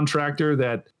a contractor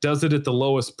that does it at the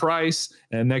lowest price.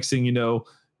 And next thing you know,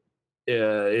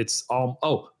 it's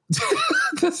all,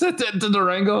 that's at the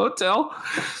Durango Hotel.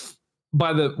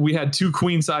 We had 2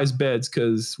 queen size beds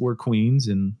because we're queens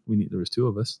and there was 2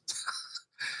 of us.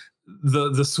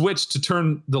 The switch to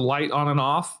turn the light on and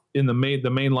off in the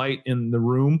main light in the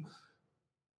room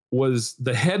was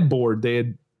the headboard. They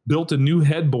had built a new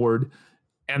headboard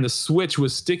and the switch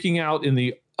was sticking out in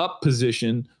the up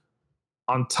position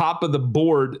on top of the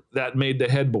board that made the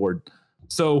headboard.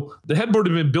 So the headboard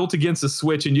had been built against the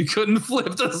switch and you couldn't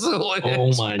flip the switch.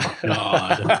 Oh my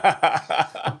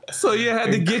God. So you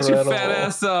had to get your fat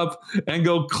ass up and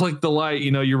go click the light.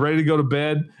 You know, you're ready to go to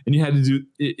bed, and you had to do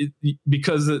it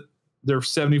because their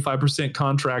 75%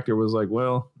 contractor was like,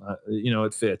 well, you know,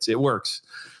 it fits. It works.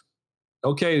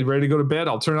 Okay, ready to go to bed?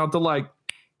 I'll turn out the light.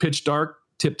 Pitch dark,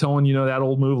 tiptoeing, you know, that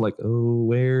old move, like, oh,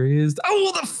 where is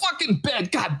the fucking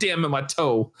bed? God damn it, my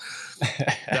toe.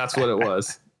 That's what it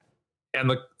was. And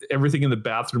everything in the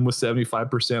bathroom was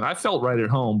 75%. I felt right at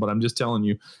home, but I'm just telling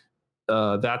you,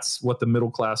 that's what the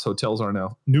middle-class hotels are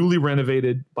now. Newly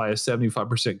renovated by a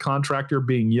 75% contractor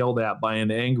being yelled at by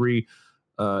an angry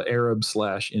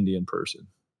Arab/Indian person.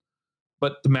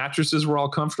 But the mattresses were all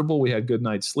comfortable. We had good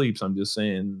night's sleeps. I'm just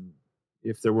saying,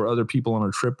 if there were other people on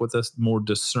our trip with us, more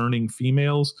discerning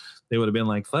females, they would have been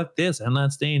like, fuck this. I'm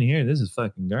not staying here. This is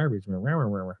fucking garbage.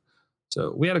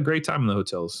 So we had a great time in the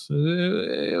hotels.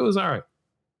 It was all right.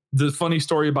 The funny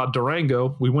story about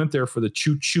Durango, we went there for the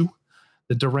choo-choo,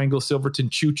 the Durango Silverton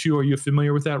choo-choo. Are you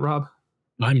familiar with that, Rob?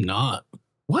 I'm not.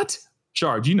 What?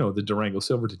 Charge, you know the Durango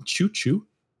Silverton choo-choo.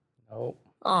 Oh.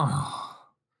 Oh.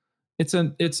 It's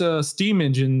a steam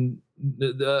engine.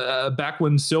 Back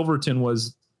when Silverton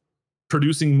was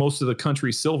producing most of the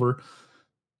country's silver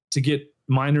to get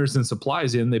miners and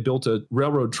supplies in, they built a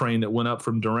railroad train that went up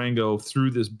from Durango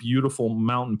through this beautiful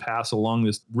mountain pass along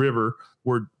this river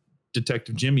where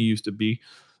Detective Jimmy used to be,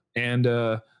 and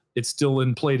it's still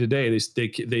in play today.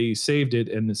 They saved it,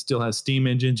 and it still has steam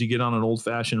engines. You get on an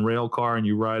old-fashioned rail car and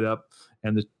you ride up,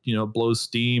 and blows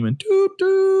steam and toot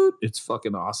toot. It's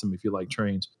fucking awesome if you like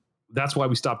trains. That's why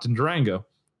we stopped in Durango.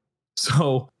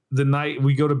 So the night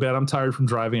we go to bed, I'm tired from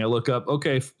driving. I look up,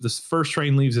 okay, this first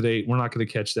train leaves at 8. We're not going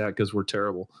to catch that because we're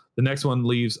terrible. The next one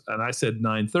leaves, and I said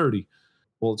 9:30.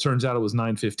 Well, it turns out it was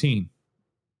 9:15.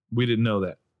 We didn't know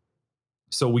that.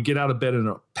 So we get out of bed in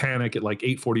a panic at like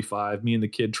 8:45. Me and the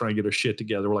kid try and get our shit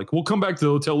together. We're like, we'll come back to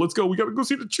the hotel. Let's go. We got to go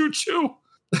see the choo-choo.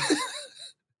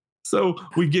 So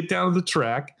we get down to the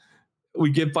track. We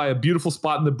get by a beautiful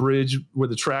spot in the bridge where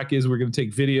the track is. We're going to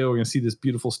take video. We're going to see this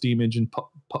beautiful steam engine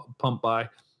pump by.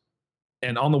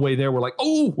 And on the way there, we're like,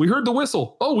 oh, we heard the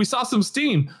whistle. Oh, we saw some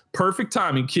steam. Perfect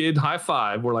timing, kid. High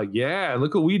five. We're like, yeah,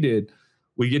 look what we did.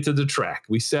 We get to the track.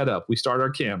 We set up. We start our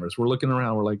cameras. We're looking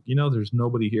around. We're like, there's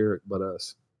nobody here but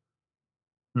us.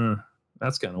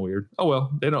 That's kind of weird. Oh,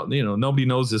 well, they don't, nobody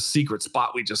knows this secret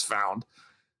spot we just found.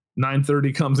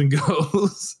 9:30 comes and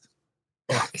goes.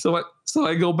 So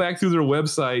I go back through their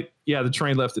website. Yeah, the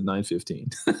train left at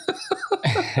 9:15.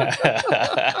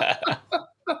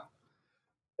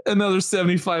 Another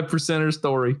 75%er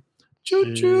story.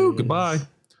 Choo choo. Goodbye.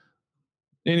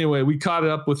 Anyway, we caught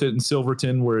up with it in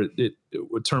Silverton, where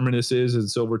what Terminus is in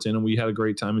Silverton, and we had a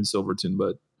great time in Silverton.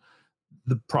 But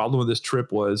the problem with this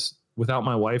trip was, without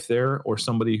my wife there, or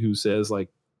somebody who says like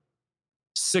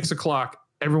 6 o'clock,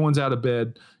 everyone's out of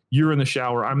bed. You're in the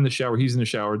shower. I'm in the shower. He's in the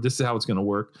shower. This is how it's going to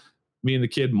work. Me and the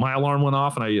kid, my alarm went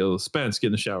off, and I yelled, Spence, get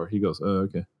in the shower. He goes, oh,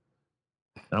 okay.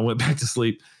 And I went back to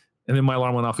sleep. And then my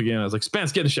alarm went off again. I was like,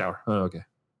 Spence, get in the shower. Oh, okay.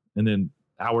 And then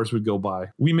hours would go by.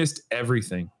 We missed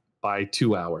everything by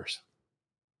 2 hours.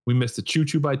 We missed the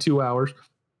choo-choo by 2 hours.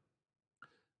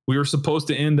 We were supposed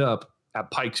to end up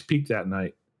at Pikes Peak that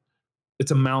night.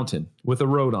 It's a mountain with a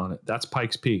road on it. That's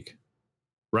Pikes Peak,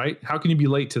 right? How can you be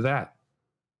late to that?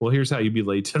 Well, here's how you be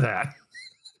late to that.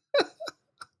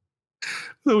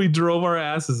 So we drove our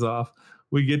asses off.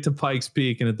 We get to Pikes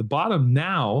Peak, and at the bottom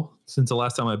now, since the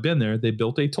last time I've been there, they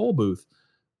built a toll booth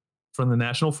from the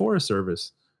National Forest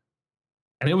Service,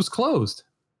 and it was closed.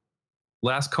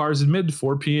 Last cars admitted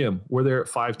 4 p.m. We're there at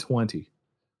 5:20.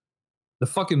 The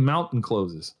fucking mountain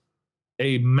closes.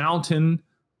 A mountain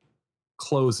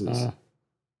closes.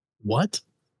 What?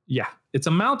 Yeah, it's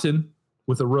a mountain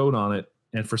with a road on it,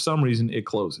 and for some reason it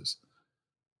closes.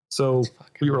 So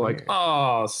we were like,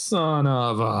 oh, son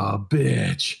of a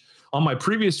bitch. On my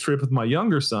previous trip with my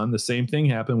younger son, the same thing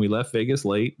happened. We left Vegas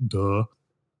late. Duh.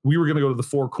 We were going to go to the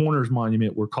Four Corners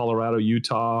Monument where Colorado,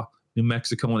 Utah, New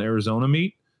Mexico, and Arizona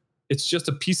meet. It's just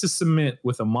a piece of cement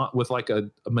with a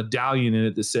medallion in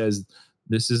it that says,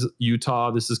 this is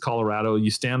Utah, this is Colorado.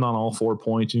 You stand on all 4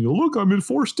 points and you go, look, I'm in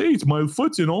 4 states. My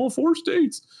foot's in all 4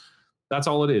 states. That's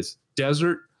all it is.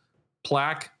 Desert,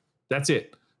 plaque, that's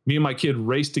it. Me and my kid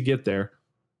raced to get there.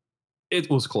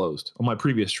 It was closed on my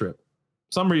previous trip.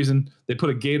 For some reason, they put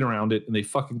a gate around it and they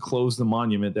fucking closed the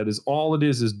monument. That is all it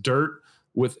is dirt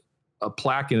with a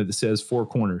plaque in it that says Four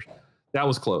Corners. That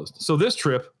was closed. So this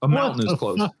trip, a mountain is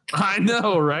closed. I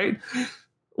know, right?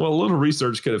 Well, a little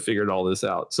research could have figured all this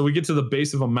out. So we get to the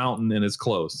base of a mountain and it's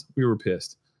closed. We were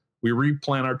pissed. We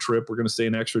replan our trip. We're going to stay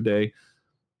an extra day.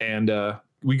 And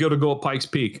we go up Pikes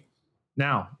Peak.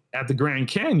 Now, at the Grand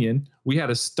Canyon, we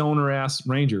had a stoner-ass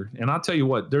ranger. And I'll tell you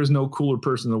what, there's no cooler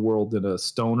person in the world than a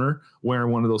stoner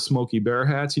wearing one of those Smokey Bear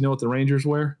hats. You know what the rangers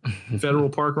wear? Federal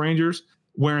park rangers.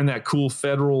 Wearing that cool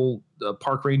federal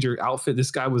park ranger outfit.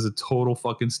 This guy was a total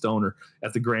fucking stoner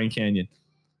at the Grand Canyon.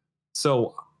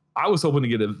 So I was hoping to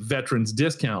get a veteran's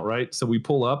discount, right? So we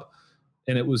pull up,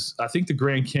 and it was, I think the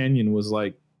Grand Canyon was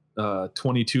like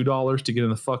 $22 to get in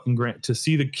the fucking to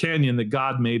see the canyon that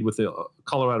God made with the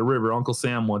Colorado River. Uncle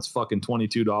Sam wants fucking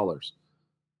 $22.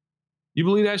 You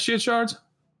believe that shit, Shards?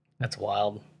 That's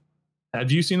wild.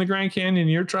 Have you seen the Grand Canyon in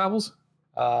your travels?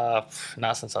 Not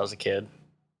since I was a kid.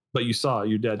 But you saw it.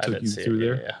 Your dad took you through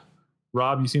there. Yeah.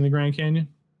 Rob, you seen the Grand Canyon?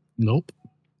 Nope.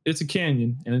 It's a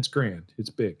canyon and it's grand. It's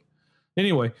big.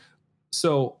 Anyway,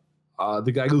 so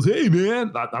the guy goes, "Hey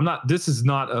man," this is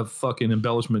not a fucking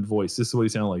embellishment voice. This is what he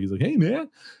sounded like. He's like, "Hey man,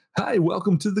 hi,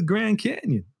 welcome to the Grand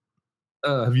Canyon.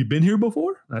 Have you been here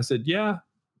before?" And I said, "Yeah,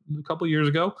 a couple years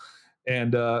ago."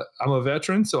 And I'm a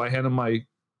veteran, so I hand him my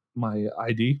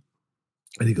ID.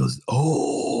 And he goes,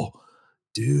 "Oh,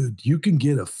 dude, you can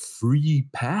get a free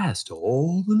pass to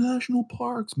all the national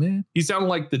parks, man." He sounded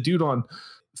like the dude on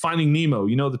Finding Nemo.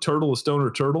 You know, the turtle, the stoner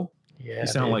turtle? Yeah. He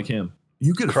sounded like him.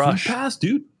 "You get a Crush. free pass,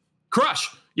 dude." Crush.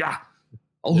 Yeah.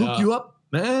 I'll hook you up,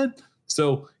 man.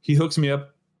 So he hooks me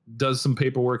up, does some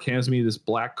paperwork, hands me this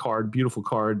black card, beautiful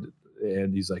card.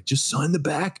 And he's like, "Just sign the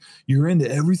back. You're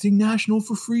into everything national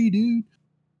for free, dude.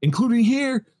 Including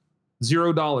here."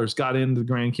 $0 got into the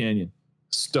Grand Canyon.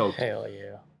 Stoked. Hell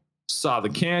yeah. Saw the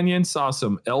canyon, saw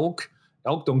some elk.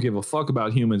 Elk don't give a fuck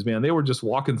about humans, man. They were just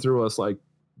walking through us like,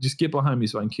 "Just get behind me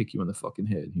so I can kick you in the fucking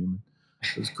head, human."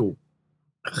 It was cool.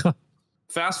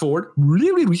 Fast forward to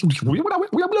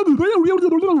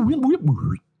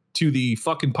the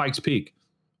fucking Pikes Peak.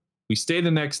 We stay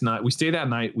the next night. We stay that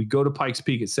night. We go to Pikes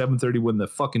Peak at 7:30 when the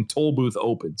fucking toll booth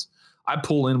opens. I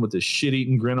pull in with this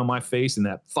shit-eating grin on my face and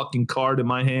that fucking card in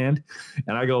my hand.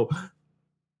 And I go,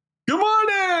 "Good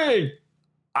morning.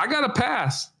 I got a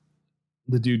pass."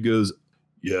 The dude goes,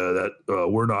 "Yeah,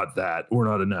 we're not that. We're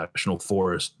not a national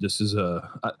forest. This is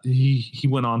he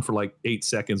went on for like 8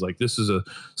 seconds. Like, "This is a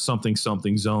something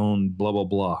zone, blah, blah,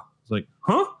 blah." It's like,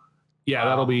 huh? Yeah,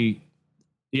 that'll be,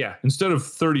 yeah. Instead of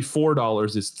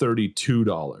 $34, it's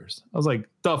 $32. I was like,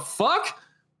 the fuck?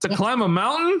 To climb a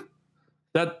mountain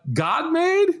that God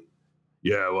made?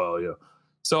 Yeah, well, yeah.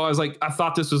 So I was like, I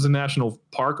thought this was a national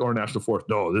park or a national forest.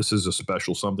 "No, this is a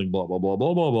special something, blah, blah, blah,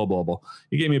 blah, blah, blah, blah, blah."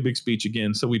 He gave me a big speech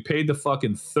again. So we paid the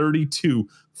fucking $32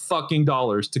 fucking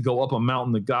dollars to go up a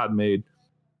mountain that God made.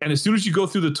 And as soon as you go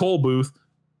through the toll booth,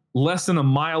 less than a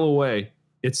mile away,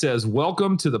 it says,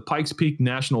 "Welcome to the Pikes Peak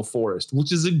National Forest,"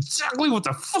 which is exactly what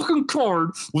the fucking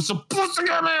card was supposed to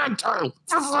get me into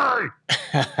for free.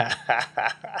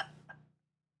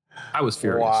 I was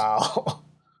furious. Wow.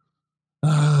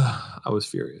 I was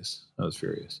furious.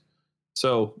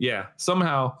 So yeah,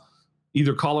 somehow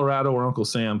either Colorado or Uncle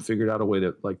Sam figured out a way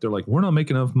to, like, they're like, "We're not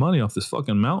making enough money off this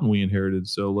fucking mountain we inherited,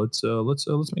 so let's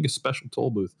make a special toll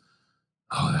booth."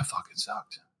 Oh, that fucking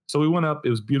sucked. So we went up.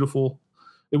 It was beautiful.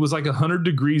 It was like 100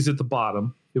 degrees at the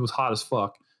bottom. It was hot as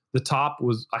fuck. The top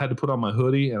was, I had to put on my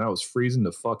hoodie and I was freezing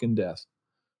to fucking death.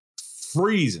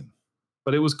 Freezing.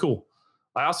 But it was cool.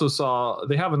 I also saw,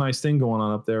 they have a nice thing going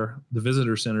on up there, the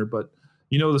visitor center, but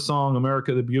you know the song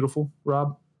 "America the Beautiful,"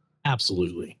 Rob?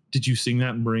 Absolutely. Did you sing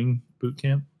that in Marine boot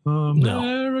camp? No.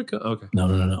 America. Okay.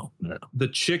 No. The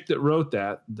chick that wrote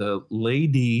that, the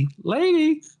lady,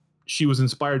 she was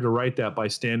inspired to write that by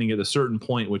standing at a certain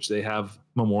point, which they have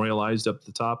memorialized up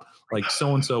the top. Like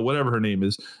so-and-so, whatever her name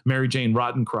is, Mary Jane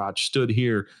Rottencrotch stood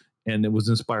here and it was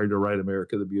inspired to write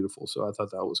 "America the Beautiful." So I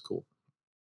thought that was cool.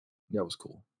 That was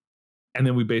cool. And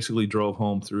then we basically drove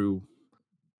home through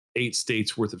 8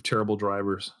 states worth of terrible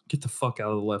drivers. Get the fuck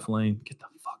out of the left lane. Get the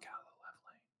fuck out of the left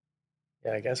lane.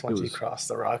 Yeah, I guess once you cross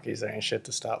the Rockies, there ain't shit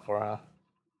to stop for, huh?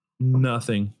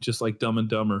 Nothing. Just like Dumb and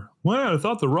Dumber. Well, I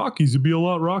thought the Rockies would be a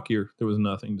lot rockier. There was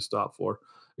nothing to stop for.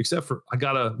 Except for, I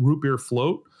got a root beer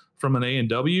float from an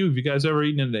A&W. Have you guys ever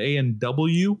eaten an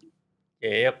A&W?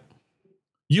 Yep.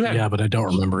 You had, yeah, but I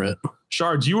don't remember it.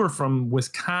 Shards, you were from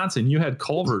Wisconsin. You had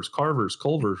Culver's,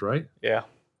 right? Yeah.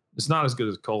 It's not as good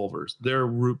as Culver's. Their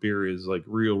root beer is like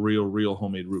real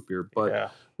homemade root beer.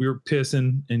 But we were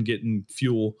pissing and getting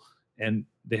fuel, and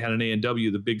they had an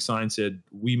A&W. The big sign said,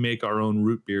 "We make our own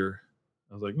root beer."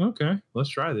 I was like, okay, let's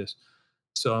try this.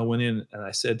 So I went in and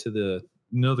I said to the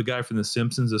guy from The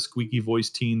Simpsons, a squeaky voice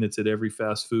teen that's at every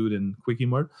fast food and Quickie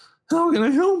Mart, "How can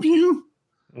I help you?"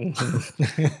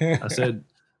 I said,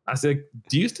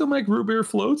 do you still make root beer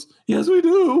floats? Yes, we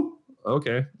do.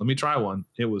 Okay, let me try one.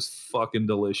 It was fucking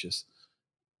delicious.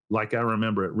 Like I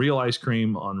remember it. Real ice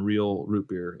cream on real root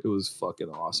beer. It was fucking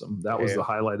awesome. That was the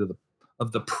highlight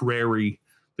of the prairie.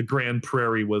 The Grand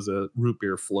Prairie was a root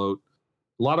beer float.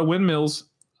 A lot of windmills.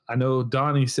 I know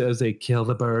Donnie says they kill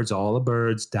the birds. All the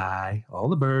birds die. All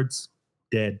the birds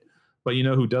dead. But you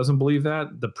know who doesn't believe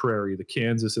that? The prairie, the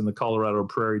Kansas and the Colorado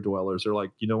prairie dwellers are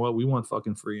like, you know what? We want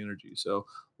fucking free energy. So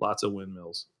lots of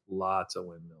windmills. Lots of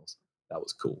windmills. That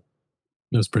was cool.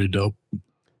 It was pretty dope.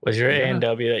 Was your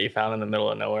A&W that you found in the middle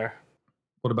of nowhere?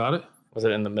 What about it? Was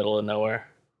it in the middle of nowhere?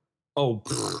 Oh,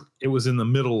 it was in the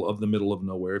middle of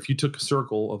nowhere. If you took a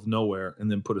circle of nowhere and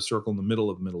then put a circle in the middle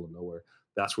of nowhere,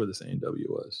 that's where this A&W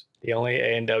was. The only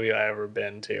A&W I ever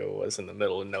been to was in the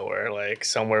middle of nowhere, like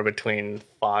somewhere between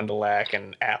Fond du Lac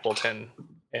and Appleton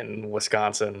in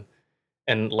Wisconsin,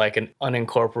 and like an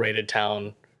unincorporated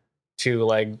town, two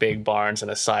like big barns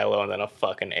and a silo, and then a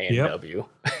fucking A&W.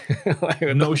 Yep. Like,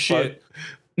 no shit. Fuck?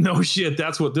 No shit.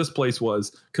 That's what this place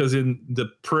was. Because in the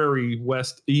prairie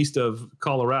east of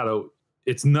Colorado,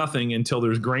 it's nothing until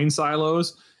there's grain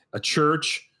silos, a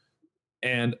church,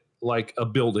 and like a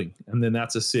building, and then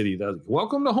that's a city.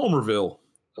 Welcome to Homerville,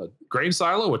 a grain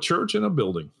silo, a church, and a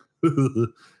building.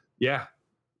 Yeah,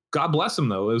 God bless them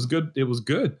though. It was good. It was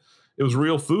good. It was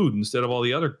real food instead of all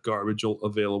the other garbage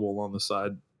available on the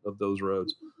side of those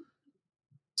roads.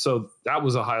 So that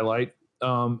was a highlight.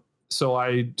 So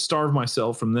I starved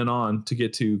myself from then on to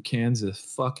get to Kansas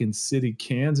fucking City,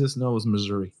 Kansas. No, it was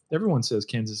Missouri. Everyone says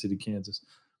Kansas City, Kansas.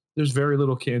 There's very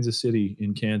little Kansas City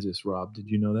in Kansas, Rob. Did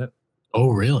you know that?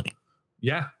 Oh, really?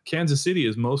 Yeah. Kansas City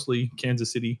is mostly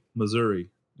Kansas City, Missouri.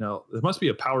 Now, there must be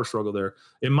a power struggle there.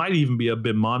 It might even be a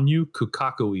Bimamu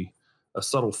Kukakui, a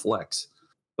subtle flex.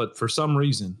 But for some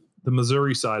reason, the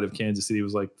Missouri side of Kansas City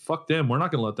was like, fuck them. We're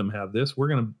not going to let them have this. We're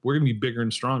going to be bigger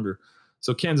and stronger.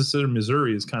 So Kansas City,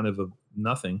 Missouri is kind of a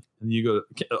nothing. And you go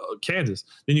to Kansas,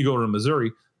 then you go to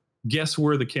Missouri. Guess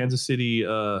where the Kansas City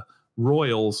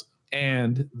Royals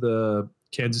and the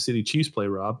Kansas City Chiefs play,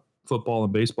 Rob? Football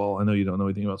and baseball. I know you don't know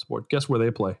anything about sport. Guess where they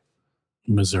play?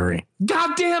 Missouri.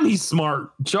 God damn, he's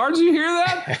smart. Charles, you hear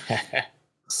that?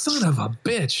 Son of a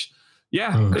bitch.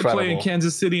 Yeah, they play in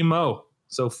Kansas City, Mo.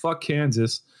 So fuck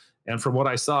Kansas. And from what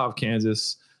I saw of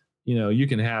Kansas, you know, you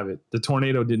can have it. The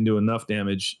tornado didn't do enough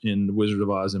damage in Wizard of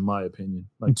Oz, in my opinion.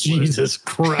 Like, Jesus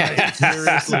Christ.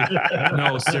 Seriously.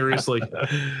 No, seriously.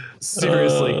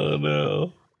 Seriously. Oh,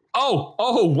 no.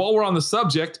 Oh, while we're on the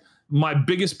subject, my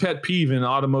biggest pet peeve in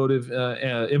automotive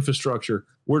infrastructure,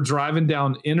 we're driving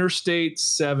down Interstate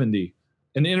 70.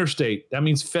 An interstate, that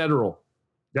means federal.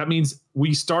 That means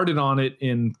we started on it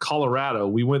in Colorado.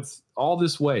 We went all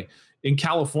this way. In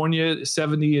California,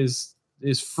 70 is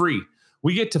free.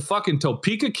 We get to fucking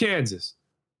Topeka, Kansas,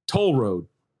 toll road.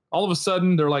 All of a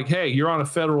sudden, they're like, hey, you're on a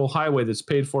federal highway that's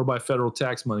paid for by federal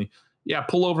tax money. Yeah,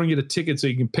 pull over and get a ticket so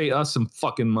you can pay us some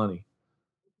fucking money.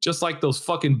 Just like those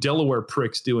fucking Delaware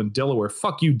pricks do in Delaware.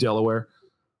 Fuck you, Delaware.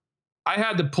 I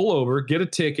had to pull over, get a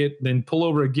ticket, then pull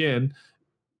over again,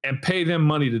 and pay them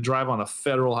money to drive on a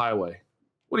federal highway.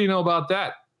 What do you know about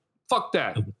that? Fuck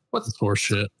that. What's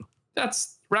horseshit?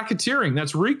 That's racketeering.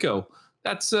 That's RICO.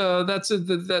 That's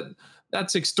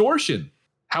extortion.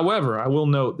 However, I will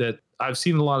note that I've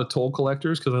seen a lot of toll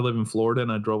collectors because I live in Florida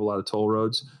and I drove a lot of toll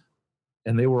roads,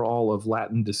 and they were all of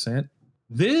Latin descent.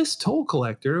 This toll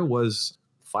collector was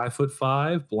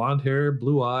 5'5", blonde hair,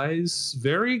 blue eyes,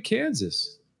 very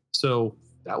Kansas. So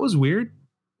that was weird.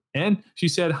 And she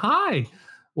said, hi,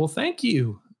 well, thank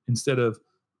you. Instead of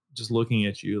just looking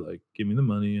at you like, give me the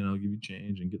money and I'll give you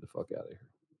change and get the fuck out of here.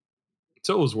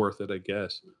 So it was worth it, I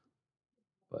guess.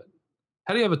 But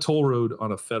how do you have a toll road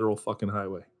on a federal fucking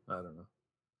highway? I don't know.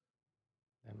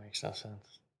 That makes no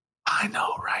sense. I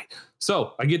know, right?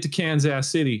 So I get to Kansas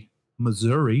City,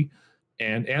 Missouri,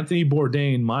 and Anthony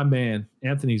Bourdain, my man,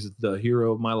 Anthony's the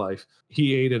hero of my life.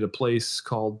 He ate at a place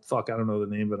called, I don't know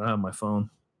the name, but I have my phone.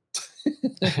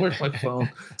 Where's my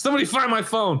phone? Somebody find my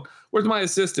phone. Where's my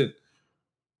assistant?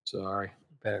 Sorry.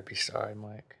 Better be sorry,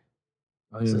 Mike.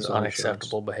 This is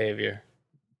unacceptable behavior.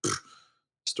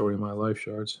 Story of my life,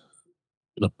 Shards.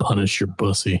 I'm gonna punish your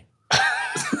pussy.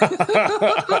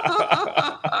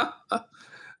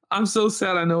 I'm so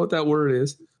sad I know what that word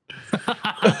is.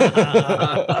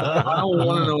 I don't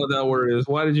want to know what that word is.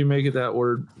 Why did you make it that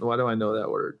word? Why do I know that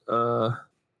word?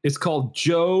 It's called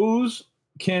Joe's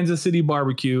Kansas City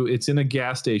Barbecue. It's in a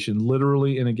gas station,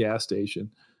 literally in a gas station.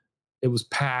 It was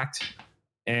packed,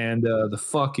 and the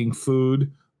fucking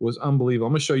food was unbelievable.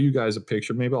 I'm going to show you guys a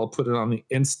picture. Maybe I'll put it on the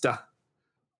Insta.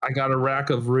 I got a rack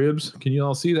of ribs. Can you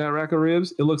all see that rack of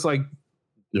ribs? It looks like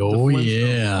Oh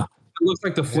yeah. It looks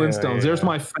like the Flintstones. Yeah. There's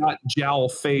my fat jowl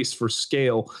face for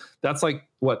scale. That's like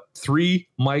what 3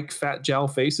 Mike fat jowl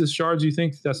faces. Shards, you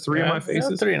think that's 3 of my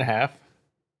faces? 3.5.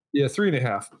 Yeah,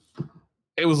 3.5.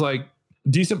 It was like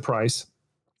decent price,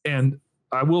 and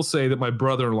I will say that my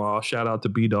brother-in-law, shout out to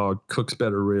B Dog, cooks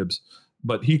better ribs,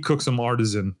 but he cooks them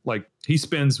artisan. Like he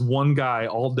spends one guy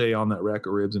all day on that rack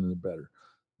of ribs, and they're better.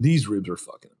 These ribs are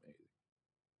fucking amazing.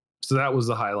 So that was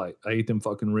the highlight. I ate them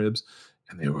fucking ribs,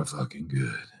 and they were fucking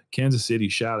good. Kansas City,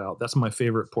 shout out. That's my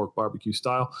favorite pork barbecue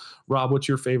style. Rob, what's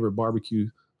your favorite barbecue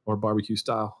or barbecue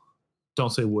style? Don't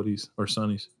say Woody's or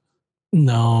Sonny's.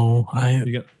 No,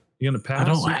 You gonna pass? I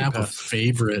don't You can have a pass.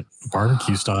 favorite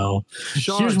barbecue style.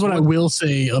 Shards, Here's what I will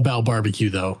say about barbecue,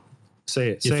 though.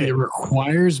 Say it. If Say it it.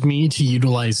 requires me to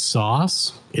utilize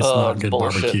sauce, it's not good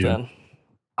Bullshit, barbecue. then.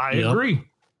 I Yep. agree.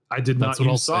 I did not That's what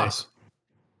I'll use say. sauce.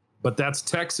 But that's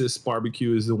Texas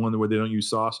barbecue is the one where they don't use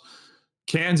sauce.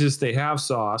 Kansas, they have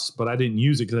sauce, but I didn't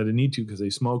use it because I didn't need to because they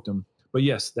smoked them. But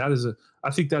yes,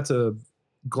 I think that's a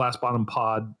glass bottom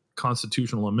pod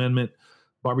constitutional amendment.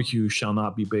 Barbecue shall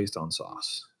not be based on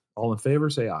sauce. All in favor,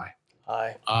 say aye.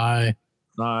 Aye.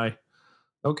 Aye.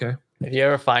 Okay. If you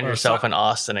ever find Well, yourself so- in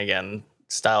Austin again,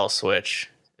 Style Switch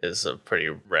is a pretty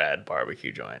rad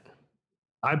barbecue joint.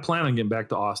 I plan on getting back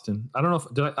to Austin. I don't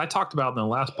know if I talked about it in the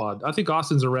last pod. I think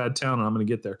Austin's a rad town, and I'm going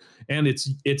to get there. And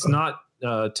it's not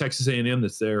Texas A&M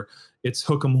that's there. It's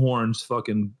Hook'em Horns,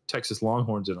 fucking Texas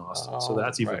Longhorns in Austin. So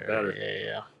that's even right, better. Right,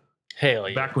 yeah. Hell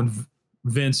yeah. Back when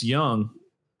Vince Young,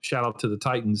 shout out to the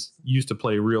Titans, used to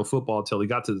play real football until he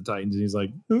got to the Titans, and he's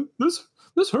like,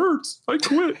 this hurts. I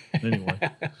quit.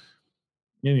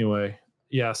 Anyway,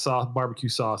 yeah, barbecue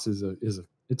sauce is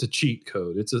a cheat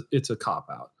code. It's a cop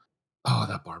out. Oh,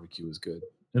 that barbecue was good.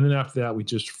 And then after that, we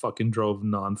just fucking drove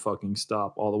non-fucking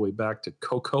stop all the way back to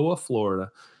Cocoa,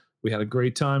 Florida. We had a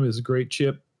great time. It was a great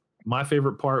trip. My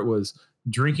favorite part was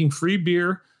drinking free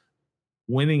beer,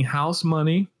 winning house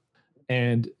money,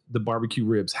 and the barbecue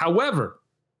ribs. However,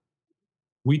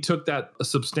 we took that a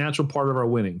substantial part of our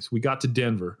winnings. We got to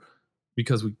Denver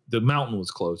because the mountain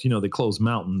was closed. You know, they close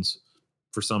mountains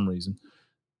for some reason.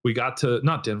 We got to,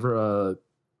 not Denver,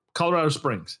 Colorado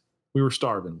Springs. We were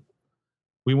starving.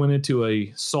 We went into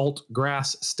a Salt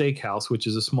Grass Steakhouse, which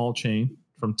is a small chain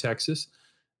from Texas.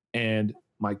 And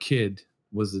my kid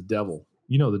was the devil.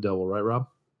 You know the devil, right, Rob?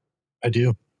 I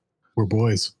do. We're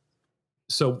boys.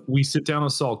 So we sit down on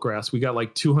Saltgrass. We got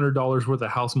like $200 worth of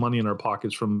house money in our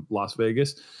pockets from Las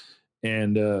Vegas.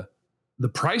 And the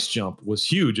price jump was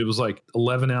huge. It was like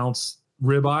 11-ounce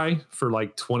ribeye for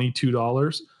like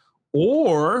 $22.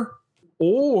 Or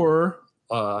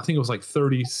I think it was like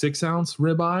 36-ounce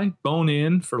ribeye, bone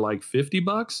in for like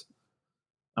 $50.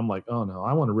 I'm like, oh no,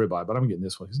 I want a ribeye, but I'm getting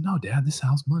this one. He goes, no, Dad, this is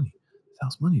house money. It's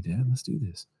house money, Dad. Let's do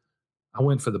this. I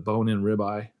went for the bone in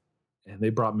ribeye, and they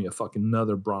brought me a fucking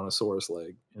another brontosaurus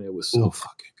leg, and it was so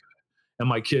fucking good. And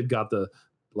my kid got the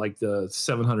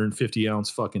 750-ounce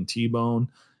fucking T-bone,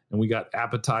 and we got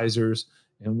appetizers,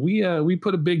 and we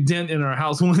put a big dent in our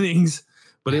house winnings,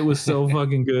 but it was so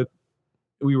fucking good.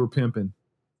 We were pimping.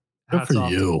 Good for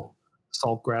you.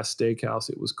 Saltgrass Steakhouse.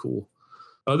 It was cool.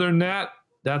 Other than that,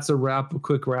 that's a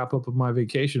quick wrap up of my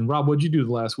vacation. Rob, what'd you do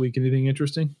the last week? Anything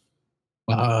interesting?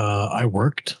 I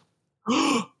worked.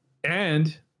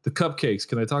 And the cupcakes.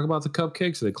 Can I talk about the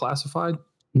cupcakes? Are they classified?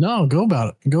 No,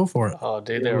 go for it. Oh,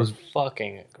 dude, they were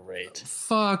fucking great.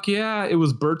 Fuck yeah. It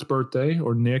was Bert's birthday,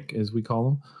 or Nick, as we call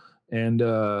him.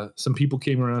 And some people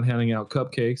came around handing out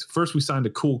cupcakes. First, we signed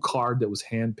a cool card that was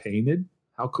hand painted.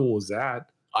 How cool was that?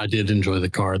 I did enjoy the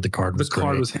card. The card was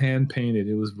great. was hand painted.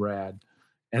 It was rad.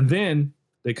 And then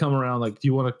they come around like, do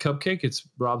you want a cupcake? It's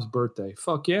Rob's birthday.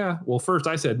 Fuck yeah. Well, first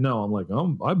I said no. I'm like,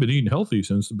 I've been eating healthy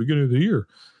since the beginning of the year.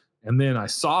 And then I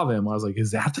saw them. I was like,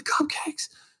 is that the cupcakes?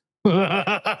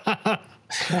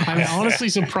 I'm honestly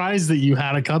surprised that you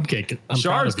had a cupcake.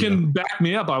 Shards can back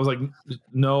me up. I was like,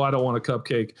 no, I don't want a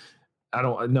cupcake.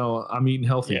 No, I'm eating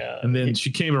healthy. Yeah. And then she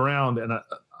came around and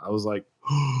I was like,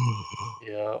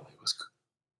 yeah. It was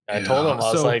I told him,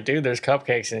 I was so- like, dude, there's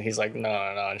cupcakes. And he's like, no.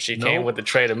 And she came Nope. with the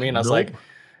tray to me. And I was Nope. like,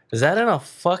 is that in a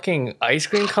fucking ice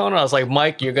cream cone? And I was like,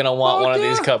 Mike, you're going to want Fuck one of yeah.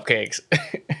 these cupcakes.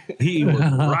 He was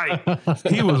right.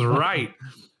 He was right.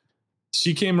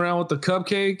 She came around with the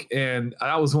cupcake, and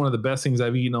that was one of the best things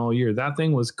I've eaten all year. That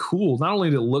thing was cool. Not only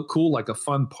did it look cool, like a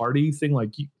fun party thing,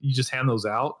 like you just hand those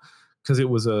out, because it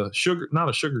was not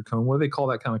a sugar cone. What do they call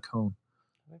that kind of cone?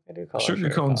 I do call it Sugar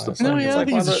cone's the It's like, No, yeah, it's I like,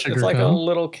 think it's a it's sugar like a cone.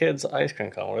 little kid's ice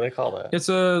cream cone. What do they call that? It's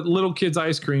a little kid's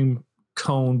ice cream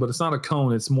cone, but it's not a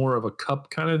cone. It's more of a cup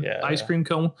kind of ice cream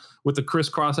cone with the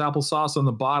crisscross applesauce on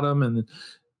the bottom, and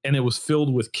it was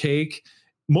filled with cake.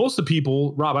 Most of the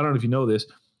people, Rob, I don't know if you know this,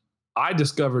 I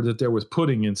discovered that there was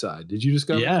pudding inside. Did you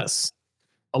discover? Yes.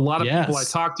 A lot of people I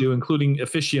talked to, including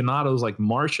aficionados like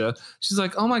Marsha, she's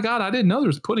like, "Oh my God, I didn't know there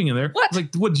was pudding in there." What? I was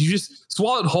like, "What? Did you just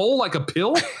swallow it whole like a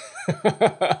pill?"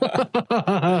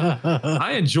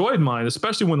 I enjoyed mine,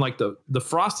 especially when like the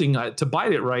frosting, to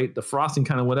bite it right, the frosting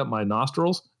kind of went up my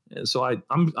nostrils. So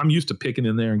I'm used to picking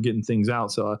in there and getting things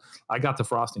out. So I got the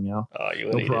frosting out. Oh, you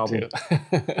would eat problem. it too.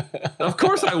 Of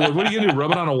course I would. What are you gonna do?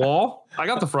 Rub it on a wall? I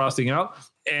got the frosting out,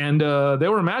 and they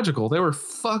were magical. They were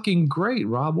fucking great,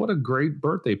 Rob. What a great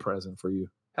birthday present for you.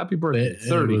 Happy birthday,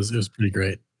 30. It was pretty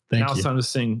great. Thank you. Now it's time to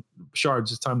sing.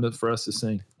 Shards, it's time for us to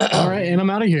sing. All right, and I'm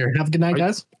out of here. Have a good night,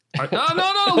 guys.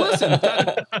 No, listen.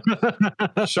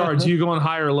 Shards, you going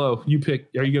high or low? You pick.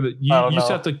 Are you gonna you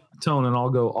set the tone and I'll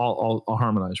go I'll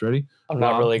harmonize. Ready? I'm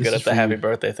not really good at the happy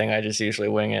birthday thing. I just usually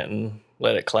wing it and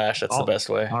let it clash. That's the best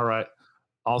way. All right.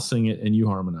 I'll sing it and you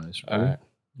harmonize. Ready? All right.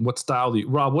 What style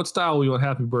Rob, what style do you want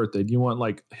happy birthday? Do you want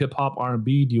like hip hop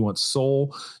R&B? Do you want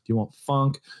soul? Do you want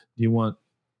funk? Do you want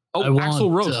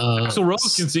Axl Rose? Axl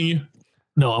Rose can sing you.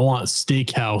 No, I want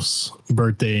steakhouse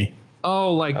birthday.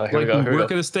 Oh, like we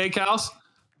work at a steakhouse?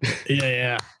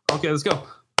 Yeah. Okay, let's go.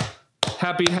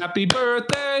 Happy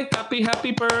birthday,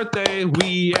 happy birthday.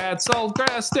 We at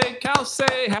Saltgrass Steakhouse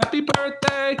say happy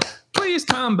birthday. Please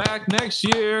come back next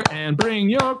year and bring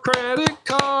your credit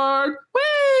card.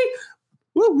 Whee!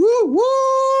 Woo, woo,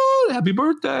 woo! Happy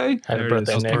birthday. Happy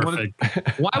birthday, Nick.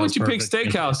 Why would you pick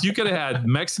steakhouse? You could have had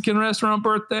Mexican restaurant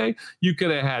birthday. You could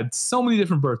have had so many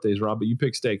different birthdays, Rob, but you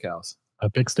picked steakhouse. I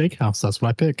pick steakhouse. That's what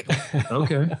I pick.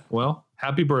 Okay. Well,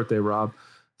 happy birthday, Rob.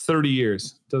 30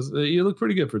 years. You look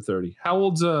pretty good for 30. How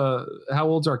old's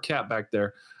our cat back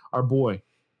there? Our boy.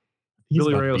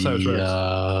 Billy Rayos has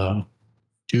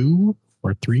 2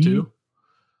 or 3. 2.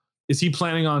 Is he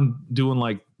planning on doing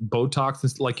like Botox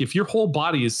and like if your whole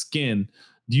body is skin,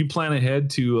 do you plan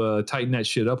ahead to tighten that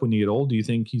shit up when you get old? Do you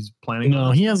think he's planning? No,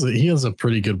 he has a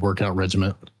pretty good workout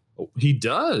regimen. Oh, he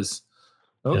does.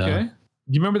 Okay. Yeah.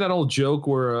 Do you remember that old joke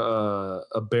where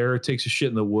a bear takes a shit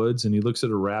in the woods and he looks at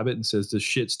a rabbit and says, "Does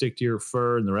shit stick to your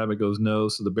fur?" And the rabbit goes, "No."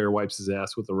 So the bear wipes his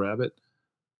ass with the rabbit.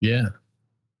 Yeah.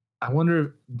 I wonder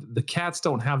if the cats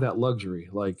don't have that luxury.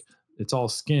 Like it's all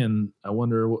skin. I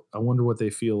wonder what they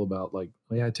feel about like,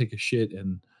 I take a shit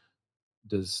and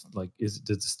does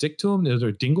it stick to them? Are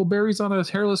there dingleberries on a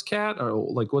hairless cat or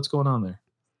like what's going on there?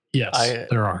 Yes,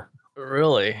 there are.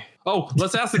 Really? Oh,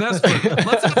 let's ask an expert.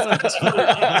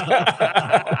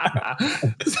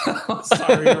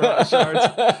 Sorry,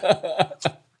 Shards.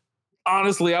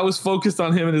 Honestly, I was focused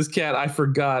on him and his cat. I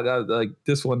forgot. Like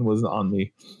this one was on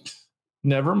me.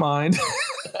 Never mind.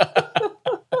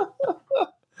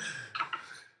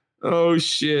 Oh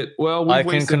shit. Well, I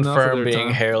can confirm being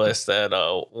hairless that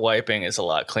wiping is a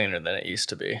lot cleaner than it used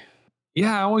to be.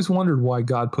 Yeah, I always wondered why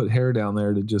God put hair down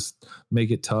there to just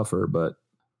make it tougher, but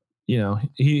you know,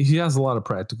 he has a lot of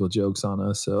practical jokes on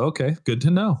us. So, okay, good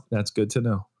to know. That's good to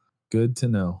know. Good to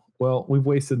know. Well, we've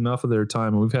wasted enough of their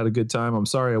time and we've had a good time. I'm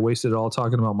sorry I wasted it all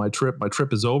talking about my trip. My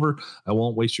trip is over. I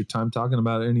won't waste your time talking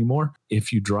about it anymore.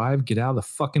 If you drive, get out of the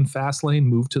fucking fast lane,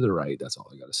 move to the right. That's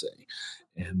all I got to say.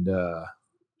 And,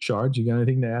 Shard, you got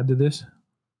anything to add to this?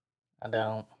 I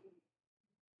don't.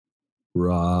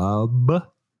 Rob?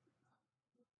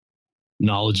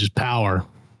 Knowledge is power.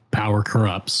 Power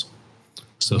corrupts.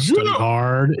 So study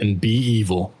hard and be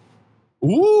evil.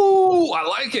 Ooh, I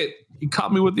like it. He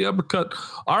caught me with the uppercut.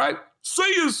 All right.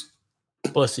 See yous.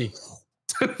 Pussy.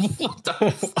 What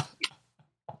the fuck?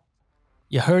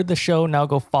 You heard the show. Now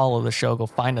go follow the show. Go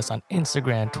find us on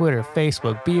Instagram, Twitter,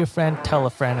 Facebook. Be a friend, tell a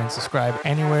friend, and subscribe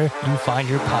anywhere you find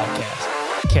your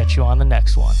podcast. Catch you on the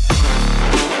next one.